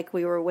act like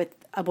we were with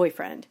a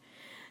boyfriend.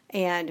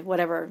 And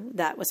whatever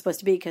that was supposed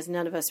to be, because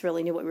none of us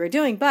really knew what we were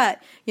doing.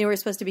 But, we were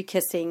supposed to be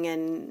kissing,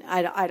 and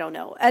I don't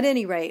know. At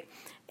any rate,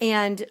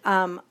 and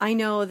I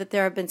know that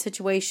there have been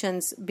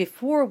situations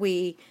before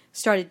we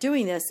started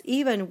doing this,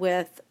 even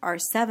with our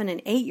 7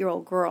 and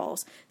 8-year-old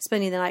girls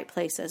spending the night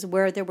places,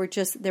 where there were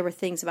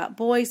things about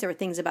boys, there were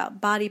things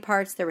about body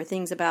parts, there were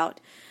things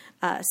about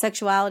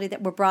sexuality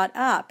that were brought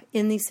up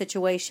in these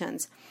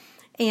situations.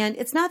 And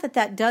it's not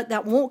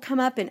that won't come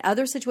up in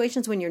other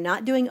situations when you're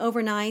not doing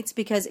overnights,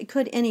 because it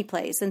could any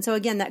place. And so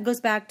again, that goes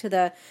back to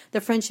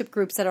the friendship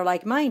groups that are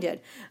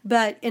like-minded.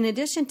 But in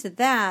addition to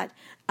that,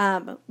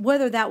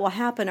 whether that will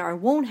happen or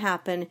won't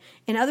happen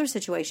in other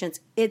situations,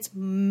 it's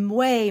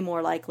way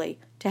more likely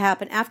to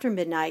happen after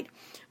midnight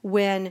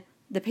when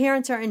the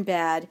parents are in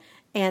bed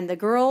and the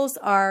girls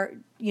are,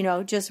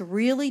 just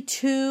really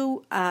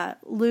too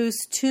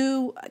loose,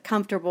 too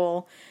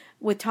comfortable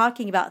with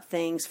talking about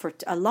things for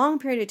a long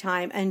period of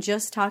time and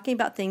just talking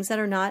about things that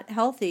are not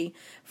healthy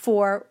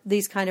for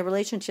these kind of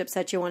relationships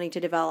that you're wanting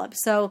to develop.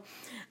 So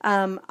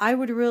I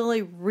would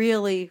really,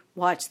 really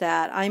watch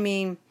that. I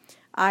mean,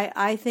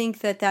 I think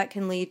that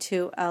can lead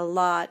to a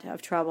lot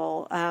of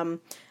trouble.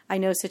 I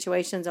know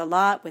situations a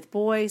lot with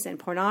boys and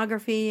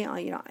pornography,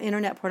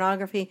 internet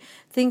pornography,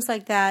 things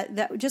like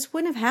that just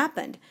wouldn't have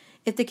happened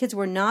if the kids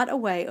were not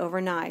away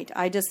overnight.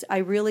 I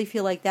really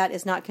feel like that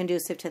is not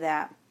conducive to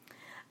that.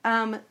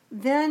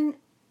 Then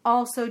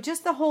also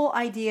just the whole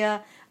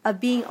idea of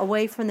being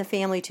away from the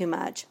family too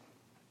much.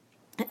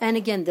 And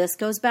again, this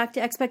goes back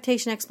to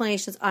expectation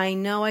explanations. I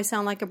know I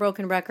sound like a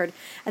broken record,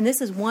 and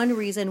this is one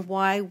reason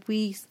why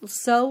we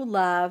so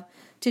love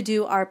to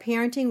do our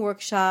parenting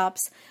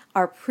workshops,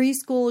 our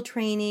preschool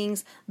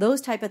trainings,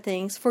 those type of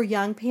things for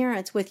young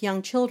parents with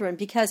young children,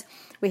 because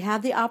we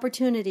have the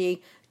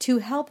opportunity to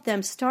help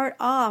them start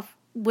off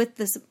with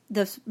this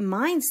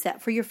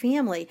mindset for your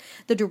family,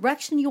 the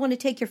direction you want to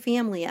take your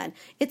family in.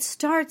 It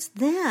starts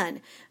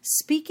then.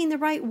 Speaking the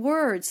right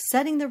words,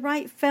 setting the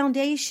right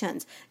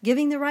foundations,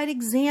 giving the right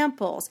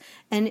examples,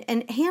 and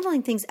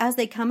handling things as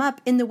they come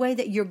up in the way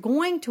that you're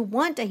going to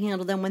want to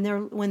handle them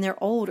when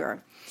they're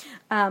older.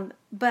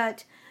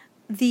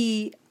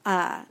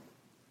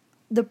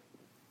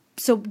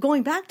 So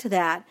going back to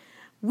that,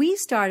 we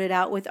started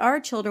out with our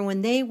children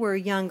when they were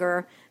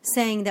younger,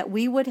 saying that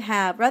we would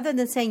have, rather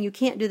than saying you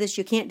can't do this,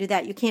 you can't do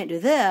that, you can't do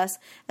this,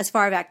 as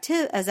far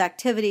as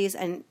activities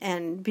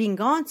and being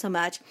gone so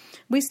much,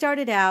 we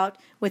started out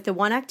with the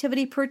one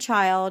activity per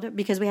child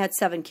because we had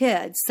 7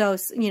 kids. So,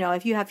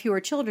 if you have fewer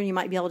children, you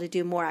might be able to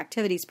do more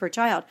activities per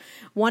child.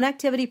 One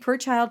activity per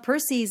child per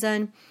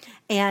season,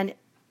 and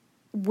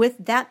with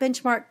that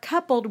benchmark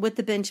coupled with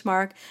the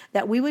benchmark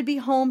that we would be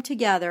home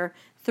together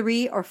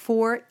 3 or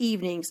 4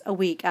 evenings a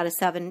week out of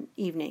 7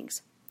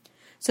 evenings.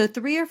 So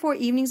 3 or 4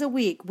 evenings a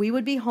week, we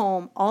would be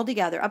home all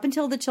together up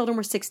until the children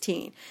were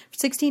 16.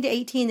 16 to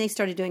 18, they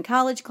started doing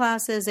college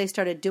classes, they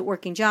started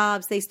working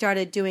jobs, they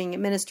started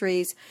doing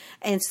ministries,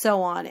 and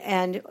so on.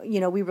 And,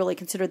 we really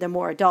considered them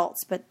more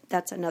adults, but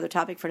that's another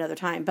topic for another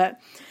time. But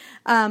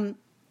at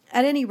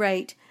any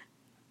rate,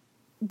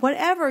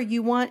 whatever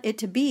you want it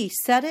to be,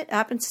 set it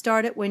up and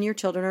start it when your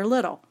children are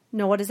little.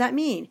 Now, what does that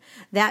mean?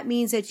 That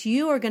means that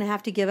you are going to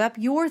have to give up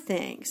your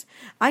things.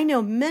 I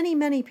know many,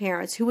 many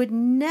parents who would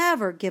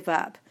never give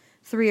up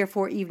 3 or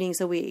 4 evenings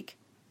a week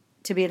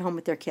to be at home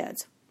with their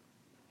kids.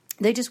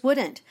 They just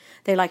wouldn't.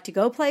 They like to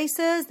go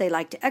places. They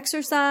like to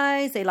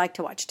exercise. They like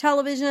to watch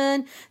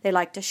television. They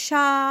like to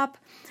shop.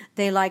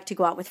 They like to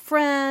go out with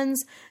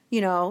friends.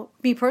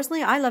 Me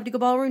personally, I love to go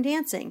ballroom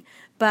dancing.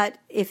 But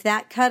if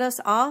that cut us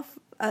off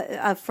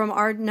from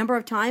our number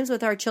of times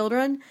with our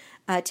children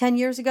 10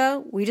 years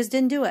ago, we just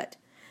didn't do it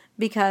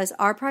because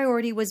our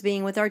priority was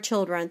being with our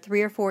children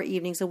 3 or 4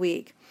 evenings a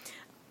week.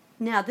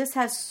 Now, this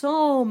has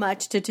so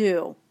much to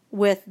do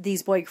with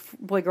these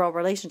boy-girl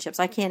relationships.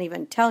 I can't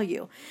even tell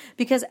you.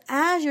 Because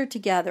as you're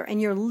together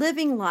and you're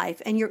living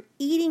life and you're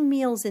eating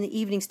meals in the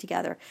evenings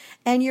together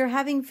and you're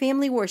having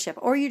family worship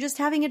or you're just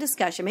having a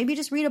discussion, maybe you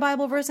just read a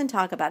Bible verse and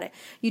talk about it.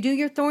 You do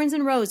your thorns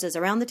and roses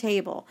around the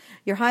table,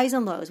 your highs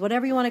and lows,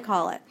 whatever you want to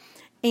call it.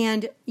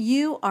 And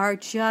you are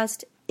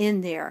just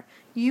in there.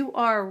 You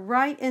are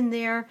right in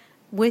there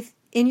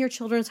in your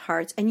children's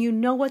hearts, and you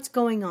know what's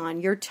going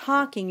on. You're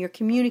talking, you're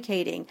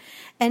communicating,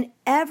 and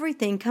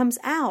everything comes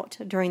out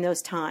during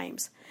those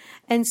times.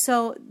 And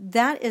so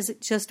that is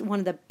just one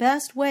of the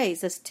best ways.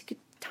 This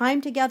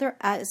time together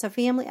as a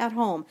family at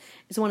home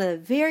is one of the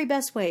very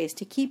best ways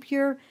to keep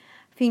your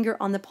finger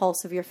on the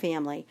pulse of your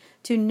family,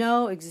 to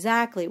know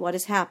exactly what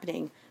is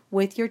happening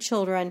with your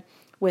children,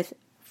 with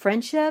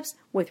friendships,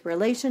 with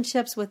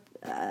relationships with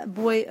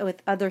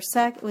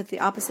with the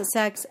opposite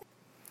sex.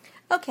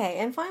 Okay,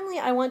 and finally,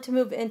 I want to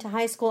move into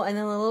high school and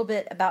then a little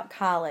bit about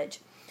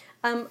college.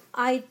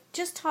 I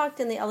just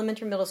talked in the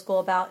elementary middle school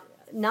about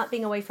not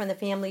being away from the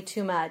family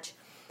too much,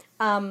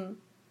 and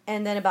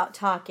then about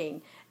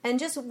talking. And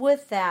just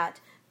with that,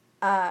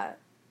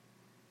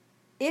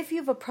 if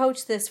you've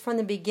approached this from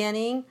the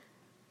beginning,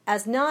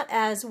 as not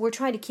as we're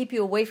trying to keep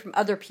you away from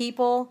other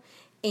people,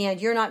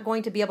 and you're not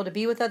going to be able to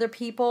be with other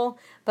people,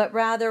 but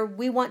rather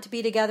we want to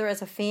be together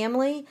as a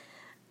family.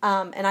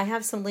 And I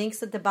have some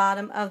links at the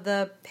bottom of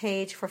the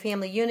page for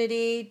family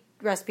unity,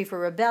 recipe for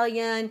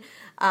rebellion,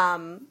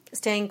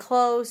 staying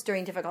close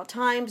during difficult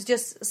times,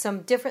 just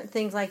some different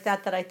things like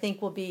that I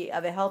think will be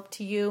of a help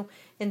to you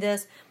in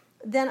this.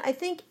 Then I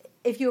think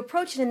if you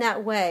approach it in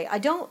that way,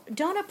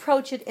 don't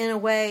approach it in a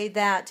way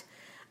that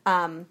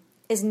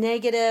is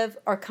negative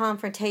or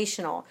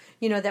confrontational,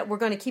 that we're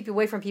going to keep you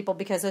away from people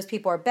because those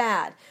people are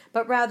bad,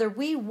 but rather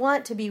we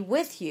want to be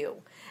with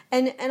you.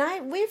 And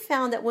we've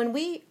found that when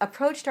we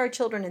approached our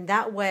children in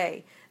that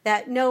way,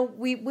 that no,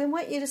 we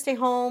want you to stay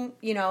home,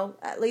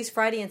 at least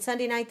Friday and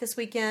Sunday night this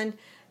weekend,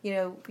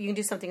 you can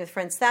do something with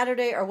friends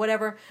Saturday or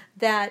whatever,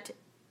 that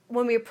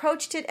when we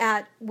approached it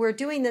we're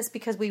doing this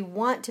because we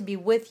want to be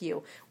with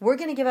you. We're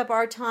going to give up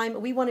our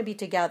time. We want to be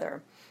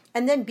together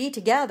and then be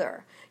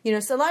together.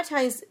 So a lot of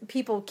times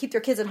people keep their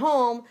kids at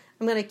home.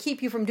 I'm going to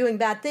keep you from doing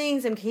bad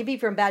things. I'm going to keep you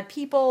from bad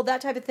people, that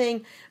type of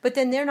thing. But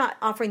then they're not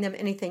offering them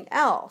anything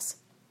else.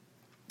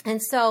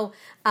 And so,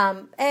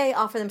 A,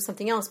 offer them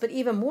something else, but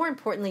even more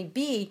importantly,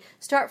 B,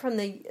 start from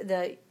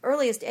the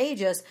earliest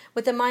ages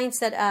with the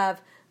mindset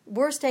of,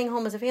 we're staying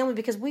home as a family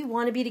because we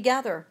want to be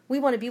together. We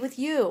want to be with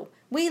you.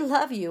 We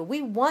love you.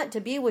 We want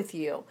to be with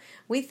you.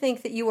 We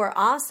think that you are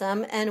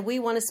awesome, and we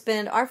want to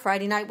spend our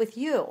Friday night with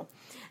you.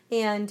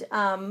 And,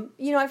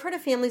 I've heard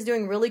of families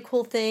doing really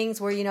cool things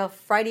where,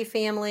 Friday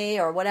family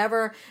or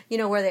whatever,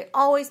 where they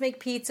always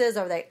make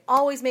pizzas or they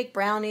always make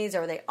brownies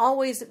or they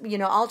always,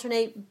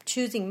 alternate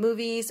choosing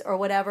movies or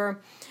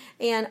whatever.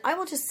 And I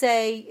will just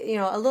say,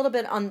 a little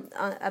bit on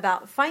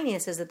about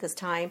finances at this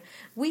time.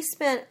 We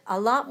spent a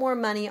lot more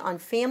money on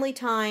family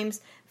times,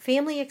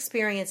 family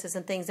experiences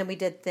and things than we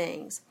did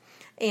things.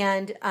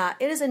 And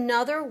it is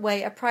another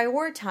way of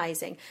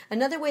prioritizing,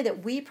 another way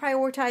that we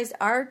prioritized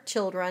our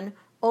children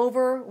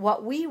over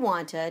what we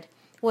wanted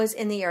was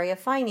in the area of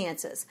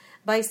finances.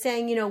 By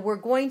saying, we're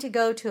going to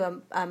go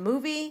to a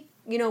movie,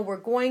 we're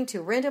going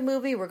to rent a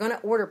movie, we're going to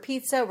order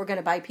pizza, we're going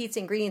to buy pizza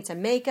ingredients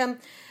and make them,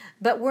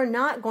 but we're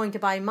not going to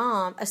buy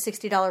mom a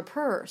 $60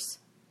 purse.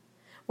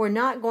 We're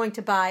not going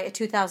to buy a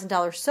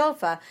 $2,000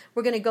 sofa.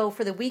 We're going to go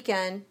for the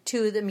weekend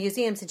to the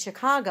museums in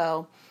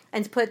Chicago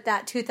and put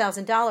that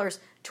 $2,000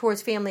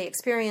 towards family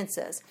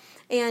experiences.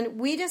 And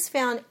we just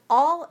found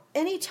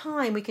any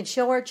time we can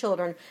show our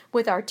children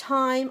with our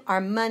time,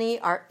 our money,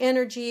 our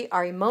energy,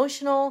 our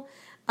emotional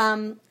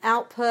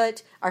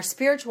output, our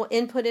spiritual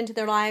input into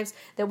their lives,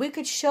 that we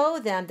could show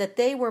them that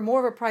they were more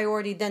of a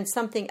priority than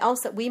something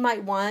else that we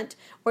might want,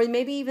 or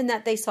maybe even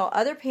that they saw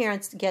other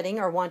parents getting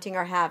or wanting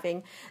or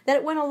having, that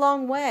it went a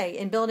long way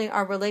in building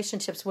our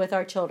relationships with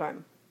our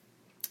children.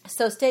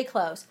 So stay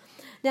close.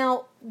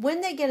 Now, when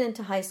they get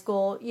into high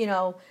school,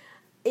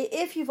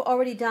 if you've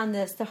already done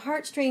this, the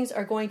heartstrings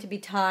are going to be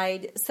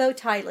tied so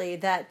tightly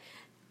that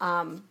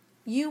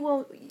you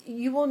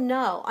will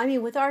know. I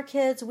mean, with our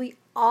kids, we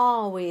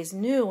always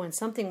knew when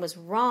something was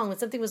wrong, when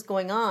something was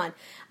going on.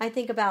 I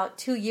think about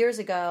 2 years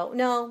ago,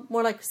 no,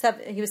 more like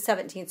he was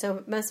 17, so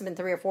it must have been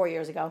 3 or 4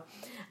 years ago.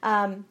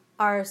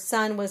 Our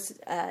son was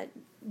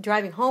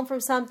driving home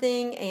from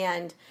something,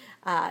 and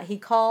he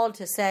called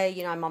to say,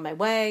 I'm on my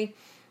way,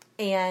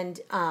 and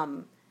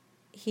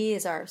he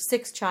is our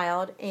 6th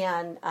child,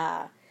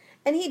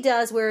 and he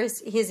does wear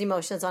his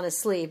emotions on his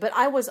sleeve. But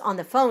I was on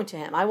the phone to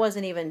him. I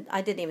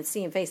didn't even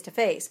see him face to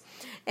face.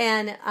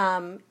 And,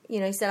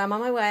 he said, I'm on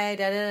my way,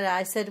 da-da-da-da.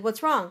 I said,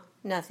 what's wrong?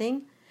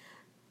 Nothing.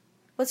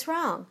 What's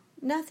wrong?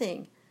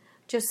 Nothing.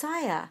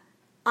 Josiah,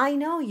 I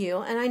know you,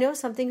 and I know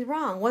something's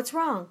wrong. What's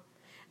wrong?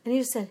 And he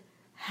just said,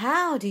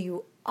 how do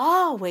you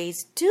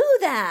always do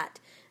that?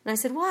 And I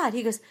said, what?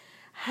 He goes,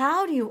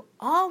 how do you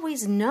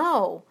always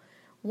know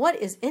what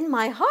is in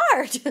my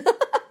heart?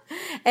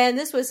 And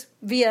this was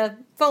via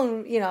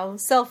phone,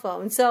 cell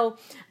phone. So,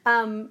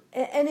 and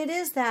it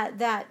is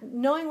that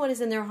knowing what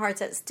is in their hearts,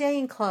 that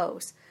staying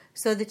close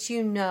so that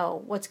you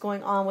know what's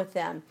going on with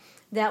them,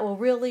 that will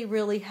really,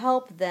 really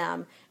help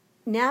them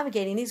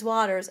navigating these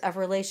waters of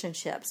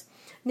relationships.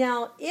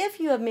 Now, if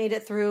you have made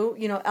it through,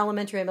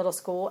 elementary and middle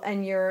school,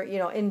 and you're,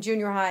 in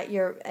junior high,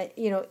 you're,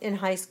 in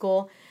high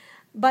school,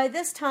 by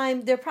this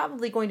time, they're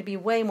probably going to be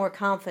way more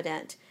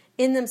confident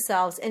in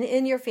themselves and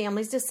in your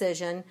family's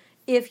decision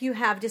if you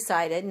have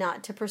decided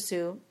not to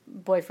pursue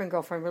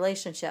boyfriend-girlfriend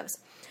relationships.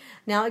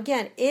 Now,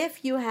 again,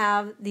 if you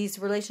have these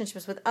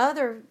relationships with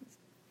other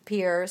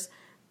peers,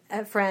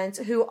 friends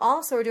who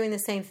also are doing the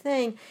same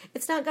thing,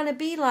 it's not going to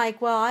be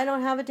like, well, I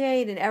don't have a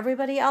date and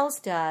everybody else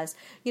does.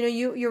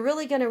 You're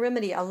really going to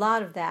remedy a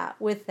lot of that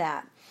with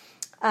that.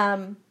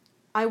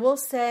 I will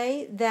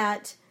say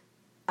that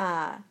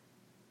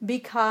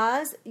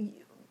because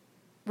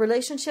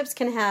relationships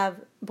can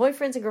have,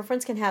 boyfriends and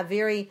girlfriends can have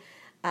very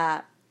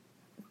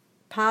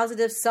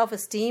positive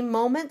self-esteem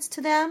moments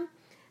to them,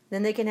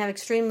 then they can have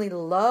extremely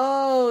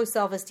low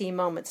self-esteem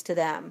moments to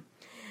them.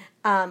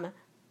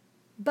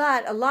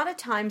 But a lot of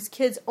times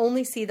kids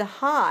only see the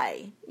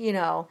high,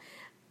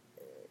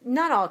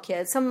 Not all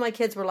kids. Some of my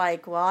kids were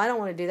like, well, I don't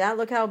want to do that.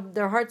 Look how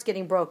their heart's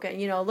getting broken.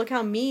 Look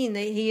how mean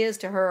he is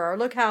to her. Or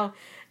look how,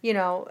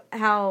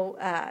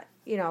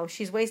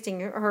 she's wasting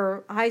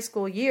her high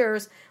school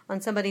years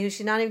on somebody who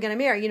she's not even going to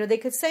marry. They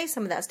could say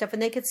some of that stuff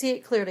and they could see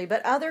it clearly.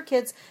 But other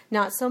kids,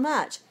 not so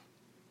much.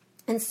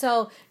 And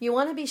so you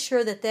want to be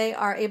sure that they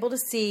are able to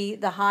see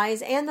the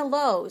highs and the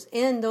lows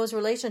in those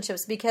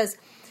relationships, because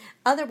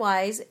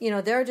otherwise,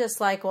 they're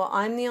just like, well,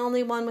 I'm the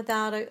only one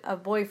without a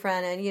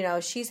boyfriend,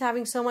 and, she's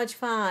having so much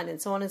fun,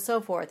 and so on and so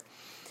forth.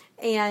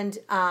 And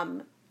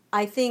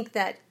I think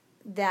that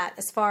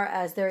as far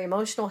as their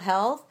emotional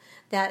health,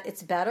 that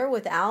it's better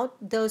without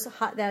those,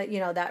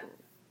 that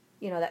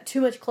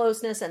too much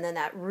closeness, and then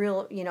that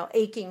real,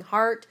 aching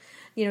heart,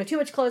 too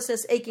much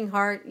closeness, aching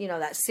heart,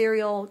 that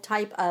serial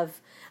type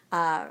of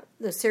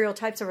the serial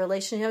types of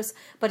relationships.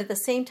 But at the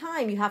same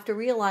time, you have to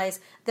realize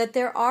that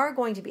there are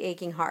going to be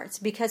aching hearts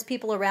because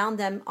people around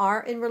them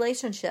are in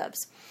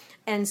relationships.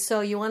 And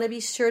so you want to be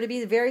sure to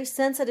be very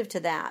sensitive to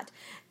that.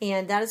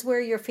 And that is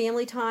where your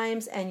family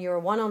times and your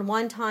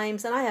one-on-one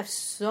times, and I have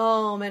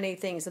so many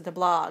things at the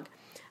blog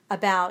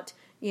about,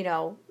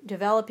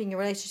 developing your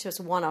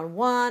relationships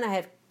one-on-one. I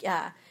have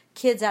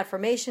kids'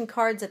 affirmation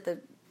cards at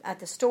the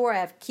store. I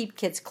have keep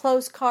kids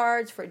close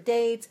cards for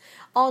dates,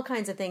 all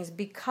kinds of things,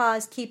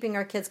 because keeping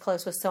our kids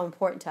close was so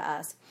important to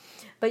us.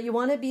 But you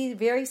want to be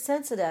very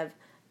sensitive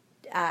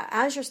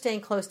as you're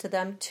staying close to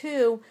them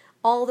to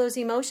all those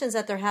emotions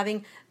that they're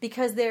having,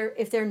 because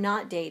if they're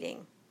not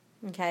dating.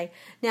 Okay.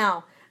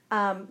 Now,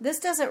 this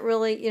doesn't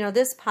really,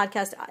 this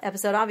podcast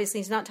episode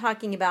obviously is not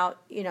talking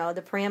about,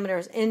 the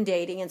parameters in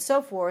dating and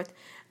so forth.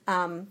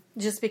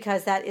 Just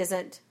because that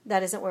isn't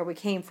where we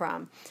came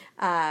from.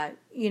 I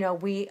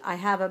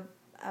have a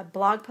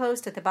blog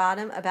post at the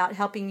bottom about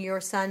helping your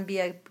son be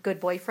a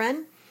good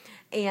boyfriend,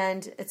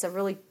 and it's a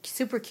really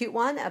super cute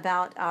one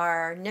about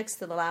our next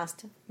to the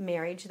last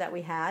marriage that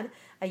we had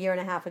a year and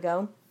a half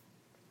ago,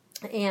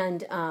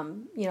 and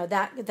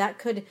that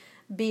could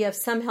be of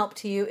some help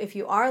to you if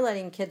you are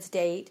letting kids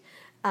date.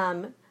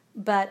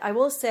 But I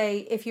will say,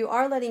 if you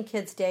are letting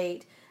kids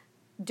date,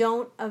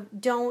 don't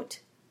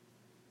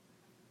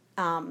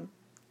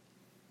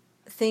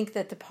think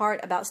that the part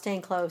about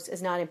staying close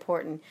is not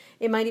important.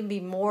 It might even be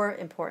more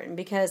important,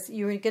 because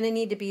you're going to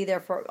need to be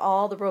there for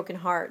all the broken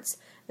hearts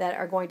that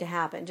are going to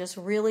happen. Just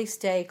really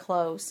stay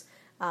close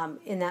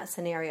in that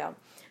scenario.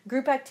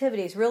 Group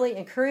activities, really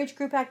encourage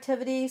group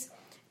activities.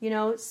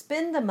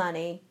 Spend the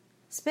money,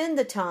 spend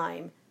the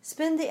time,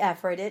 spend the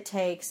effort it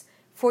takes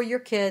for your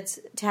kids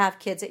to have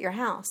kids at your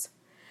house,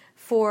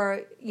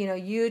 for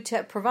you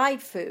to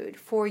provide food,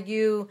 for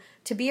you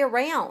to be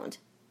around,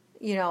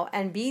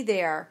 and be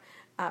there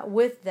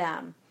with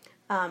them.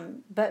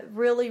 But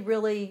really,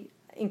 really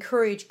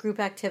encourage group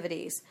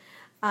activities.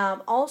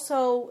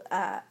 Also,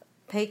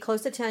 pay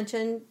close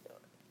attention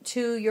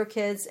to your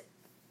kids.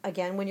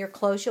 Again, when you're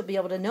close, you'll be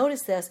able to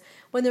notice this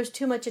when there's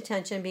too much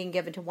attention being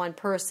given to one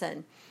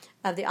person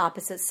of the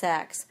opposite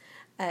sex.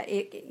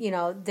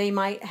 They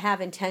might have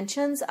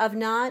intentions of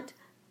not,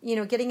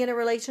 getting in a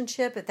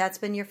relationship, if that's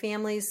been your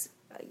family's,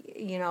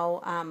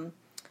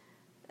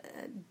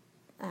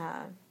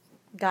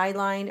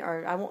 guideline,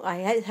 or I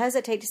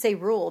hesitate to say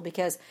rule,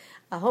 because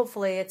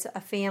hopefully it's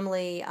a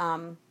family,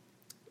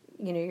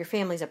 your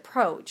family's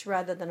approach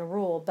rather than a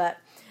rule. But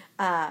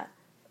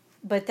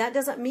that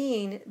doesn't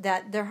mean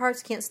that their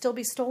hearts can't still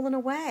be stolen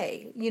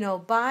away,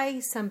 by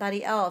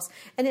somebody else.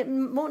 And it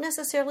won't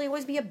necessarily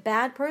always be a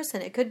bad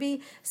person. It could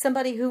be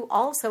somebody who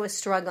also is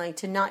struggling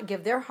to not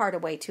give their heart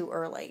away too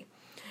early.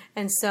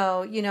 And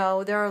so,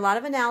 there are a lot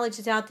of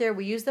analogies out there.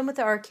 We use them with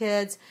our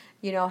kids,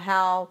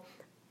 how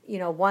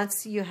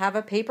once you have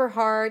a paper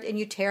heart and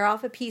you tear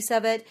off a piece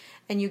of it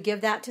and you give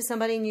that to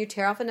somebody and you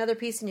tear off another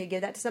piece and you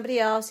give that to somebody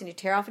else and you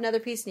tear off another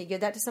piece and you give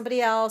that to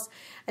somebody else.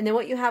 And then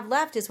what you have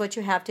left is what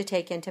you have to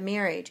take into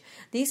marriage.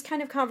 These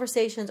kind of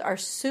conversations are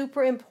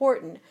super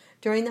important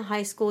during the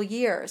high school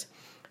years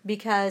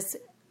because,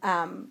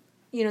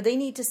 they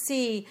need to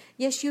see,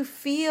 yes, you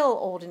feel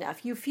old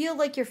enough. You feel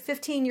like you're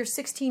 15, you're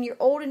 16, you're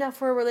old enough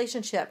for a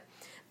relationship.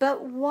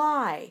 But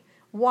why?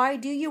 Why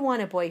do you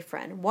want a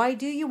boyfriend? Why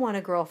do you want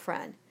a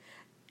girlfriend?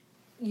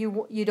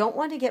 You don't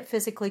want to get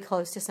physically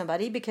close to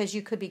somebody because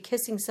you could be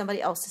kissing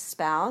somebody else's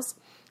spouse,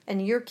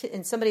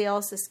 and somebody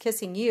else is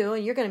kissing you,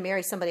 and you're going to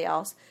marry somebody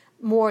else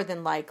more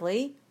than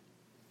likely.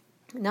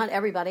 Not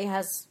everybody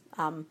has,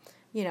 a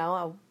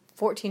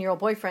 14-year-old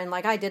boyfriend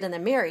like I did, and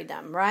then married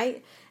them,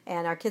 right?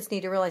 And our kids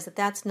need to realize that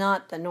that's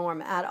not the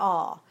norm at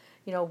all.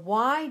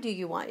 Why do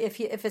you want? If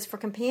it's for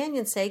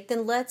companion's sake,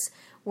 then let's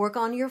work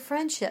on your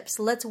friendships.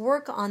 Let's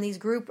work on these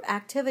group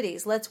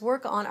activities. Let's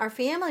work on our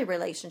family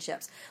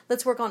relationships.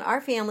 Let's work on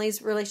our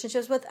family's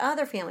relationships with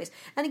other families.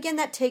 And again,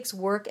 that takes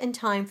work and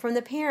time from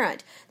the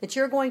parent, that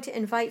you're going to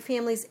invite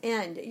families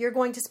in, you're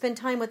going to spend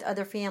time with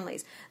other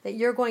families, that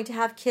you're going to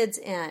have kids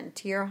in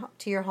to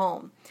your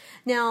home.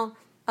 Now,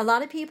 a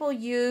lot of people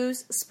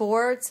use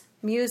sports,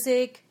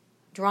 music,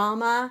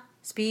 drama,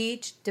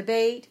 speech,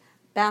 debate,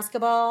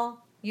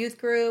 basketball, youth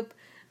group,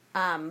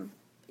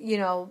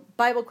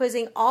 Bible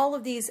quizzing, all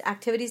of these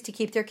activities to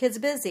keep their kids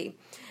busy.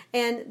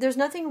 And there's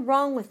nothing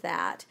wrong with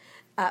that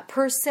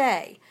per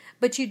se,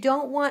 but you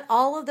don't want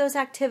all of those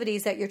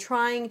activities that you're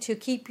trying to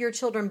keep your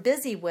children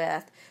busy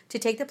with to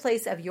take the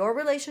place of your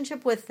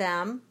relationship with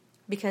them,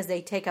 because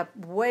they take up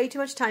way too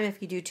much time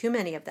if you do too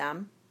many of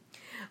them,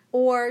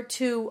 or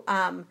to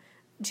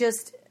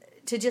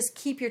just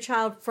keep your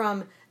child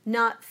from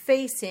not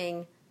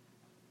facing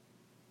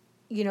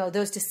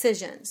those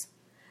decisions.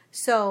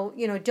 So,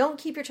 don't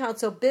keep your child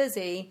so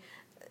busy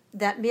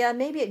that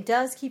maybe it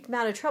does keep him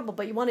out of trouble,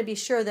 but you want to be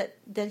sure that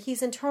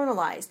he's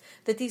internalized,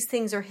 that these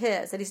things are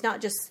his, that he's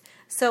not just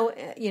so,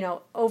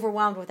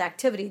 overwhelmed with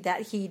activity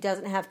that he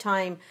doesn't have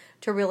time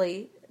to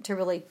really,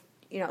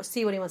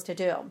 see what he wants to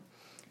do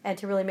and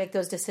to really make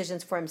those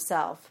decisions for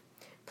himself.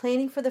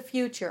 Planning for the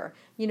future,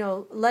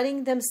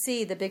 letting them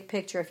see the big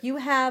picture. If you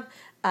have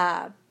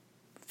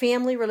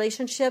family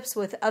relationships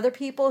with other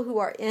people who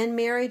are in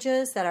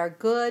marriages that are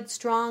good,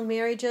 strong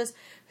marriages,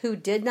 who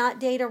did not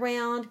date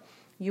around,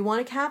 you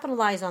want to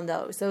capitalize on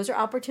those. Those are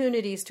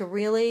opportunities to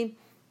really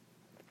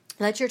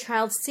let your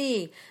child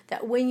see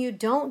that when you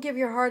don't give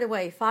your heart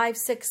away 5,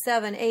 6,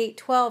 7, 8,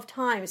 12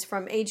 times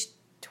from age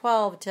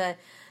 12 to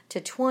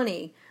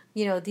 20,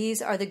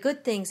 these are the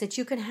good things that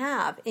you can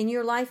have in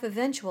your life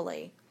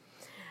eventually.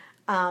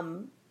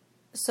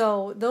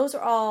 So those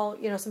are all,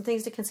 some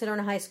things to consider in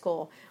high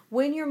school.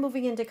 When you're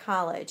moving into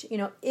college,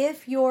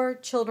 if your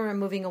children are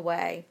moving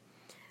away,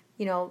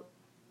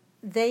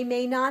 they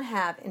may not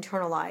have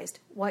internalized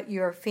what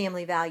your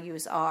family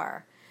values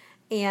are.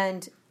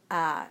 And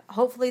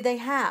hopefully they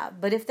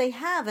have. But if they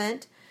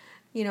haven't,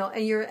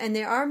 and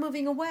they are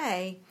moving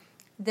away,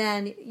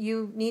 then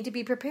you need to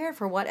be prepared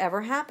for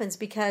whatever happens,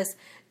 because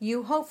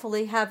you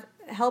hopefully have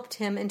helped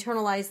him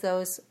internalize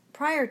those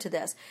prior to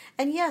this.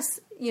 And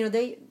yes,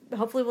 they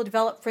hopefully will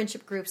develop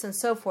friendship groups and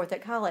so forth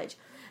at college.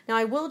 Now,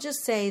 I will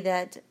just say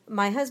that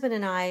my husband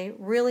and I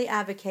really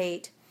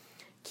advocate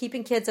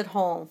keeping kids at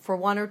home for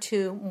 1 or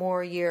 2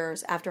 more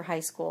years after high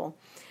school.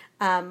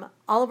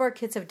 All of our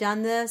kids have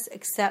done this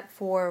except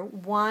for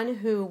one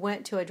who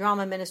went to a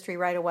drama ministry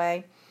right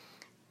away.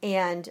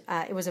 And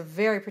it was a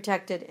very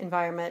protected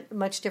environment,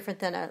 much different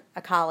than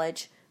a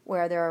college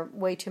where there are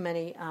way too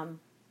many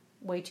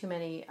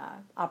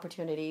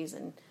opportunities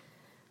and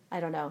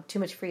too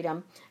much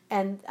freedom.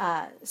 And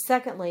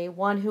secondly,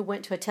 one who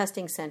went to a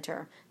testing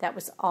center. That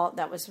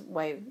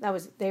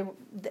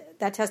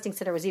testing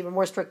center was even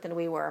more strict than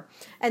we were.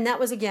 And that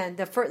was, again,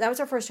 that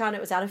was our first child, and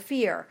it was out of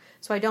fear.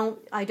 So I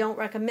don't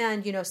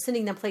recommend,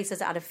 sending them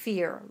places out of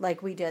fear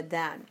like we did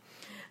then.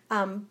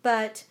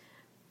 But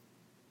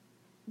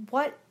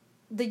what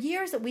the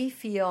years that we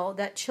feel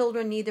that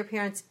children need their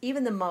parents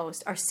even the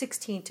most are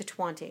 16 to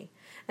 20.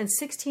 And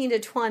 16 to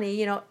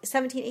 20,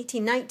 17,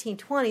 18, 19,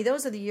 20,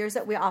 those are the years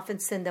that we often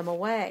send them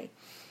away.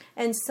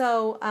 And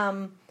so,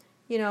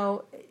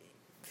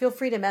 feel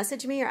free to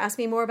message me or ask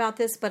me more about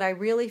this, but I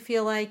really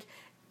feel like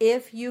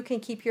if you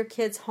can keep your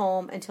kids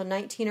home until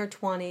 19 or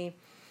 20,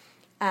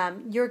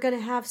 you're going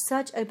to have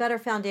such a better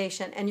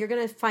foundation, and you're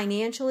going to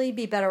financially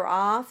be better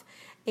off,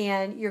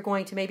 and you're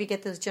going to maybe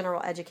get those general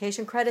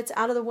education credits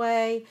out of the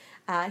way.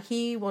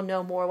 He will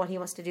know more what he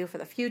wants to do for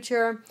the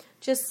future.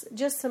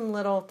 Just some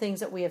little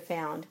things that we have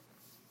found.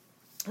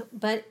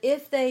 But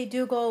if they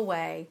do go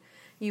away,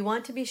 you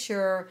want to be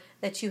sure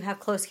that you have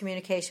close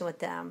communication with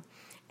them.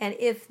 And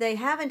if they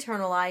have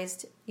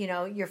internalized,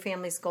 your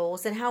family's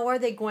goals, then how are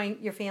they going,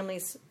 your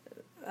family's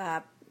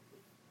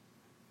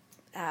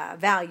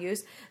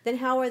values, then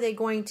how are they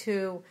going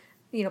to,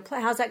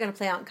 how's that going to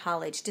play out in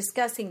college?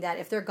 Discussing that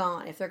if they're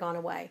gone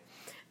away.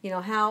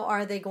 How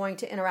are they going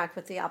to interact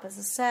with the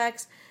opposite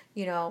sex?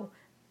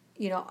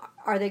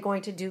 are they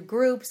going to do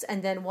groups?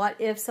 And then what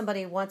if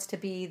somebody wants to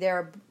be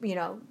their,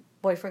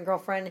 boyfriend,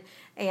 girlfriend,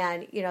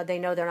 and, they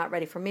know they're not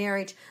ready for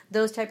marriage?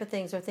 Those type of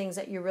things are things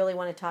that you really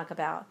want to talk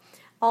about.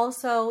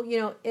 Also,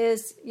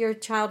 is your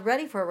child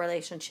ready for a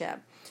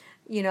relationship?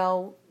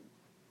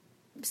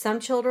 Some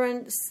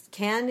children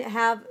can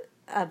have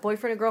a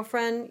boyfriend or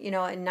girlfriend,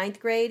 in ninth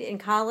grade in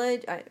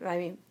college,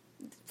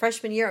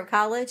 freshman year of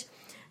college,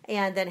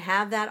 and then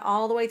have that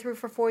all the way through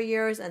for 4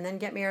 years and then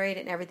get married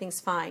and everything's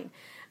fine.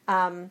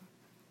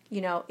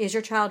 Is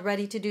your child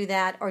ready to do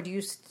that, or do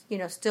you,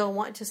 still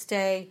want to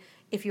stay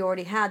if you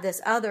already had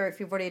if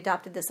you've already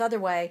adopted this other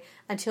way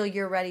until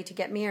you're ready to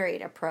get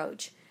married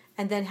approach?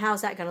 And then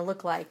how's that going to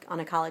look like on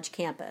a college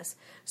campus?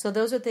 So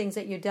those are things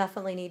that you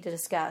definitely need to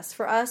discuss.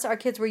 For us, our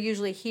kids were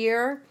usually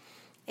here,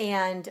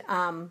 and,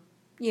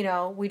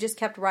 we just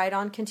kept right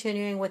on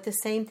continuing with the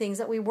same things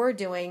that we were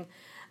doing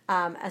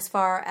as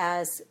far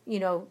as,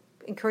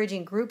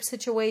 encouraging group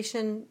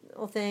situational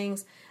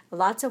things,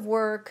 lots of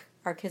work.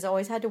 Our kids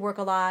always had to work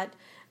a lot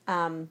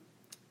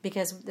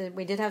because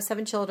we did have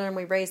 7 children.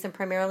 We raised them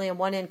primarily on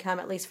one income,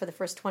 at least for the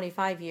first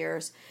 25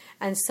 years.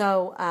 And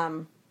so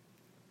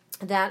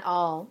that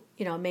all,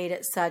 made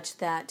it such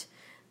that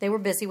they were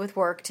busy with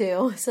work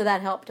too. So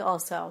that helped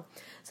also.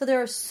 So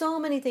there are so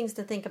many things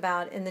to think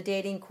about in the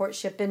dating,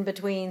 courtship, in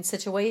between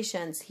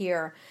situations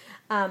here.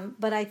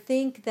 But I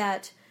think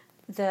that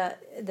the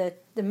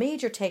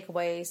major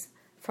takeaways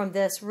from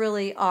this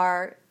really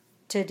are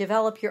to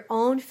develop your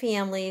own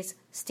family's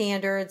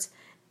standards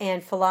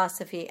and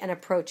philosophy and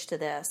approach to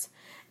this,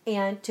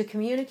 and to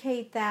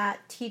communicate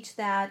that, teach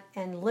that,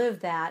 and live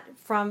that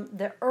from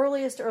the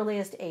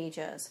earliest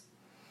ages,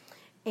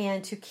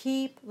 and to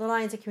keep the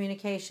lines of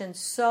communication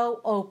so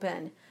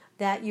open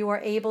that you are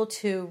able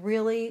to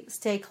really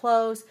stay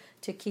close,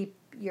 to keep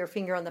your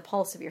finger on the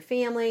pulse of your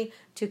family,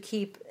 to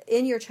keep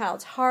in your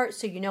child's heart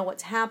so you know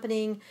what's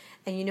happening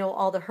and you know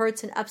all the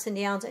hurts and ups and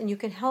downs, and you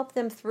can help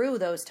them through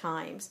those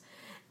times,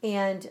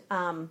 and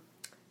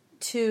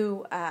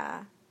to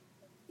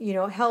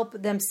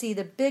help them see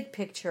the big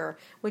picture,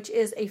 which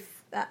is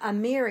a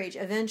marriage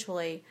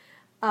eventually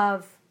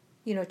of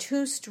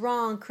 2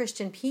 strong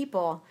Christian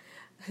people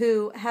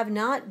who have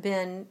not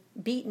been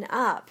beaten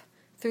up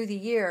through the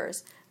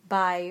years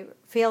by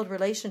failed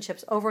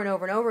relationships over and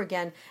over and over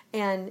again,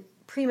 and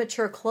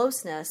premature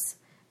closeness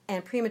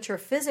and premature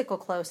physical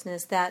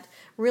closeness that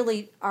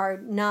really are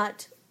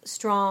not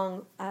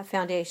strong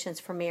foundations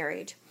for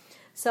marriage.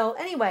 So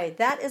anyway,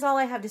 that is all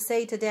I have to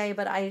say today,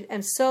 but I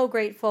am so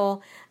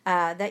grateful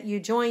that you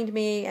joined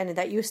me and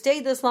that you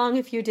stayed this long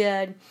if you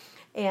did.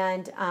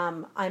 And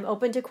I'm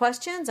open to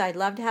questions. I'd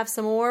love to have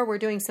some more. We're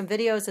doing some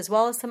videos as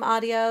well as some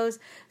audios.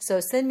 So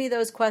send me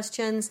those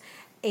questions,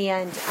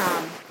 and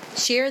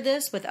share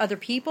this with other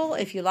people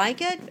if you like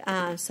it,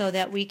 so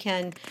that we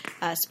can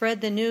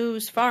spread the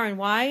news far and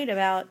wide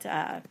about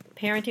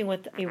parenting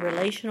with a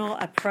relational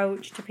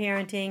approach to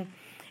parenting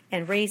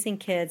and raising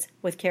kids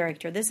with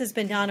character. This has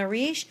been Donna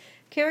Reish,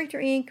 Character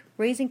Inc.,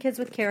 Raising Kids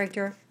with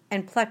Character,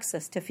 and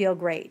Plexus to Feel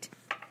Great.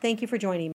 Thank you for joining me.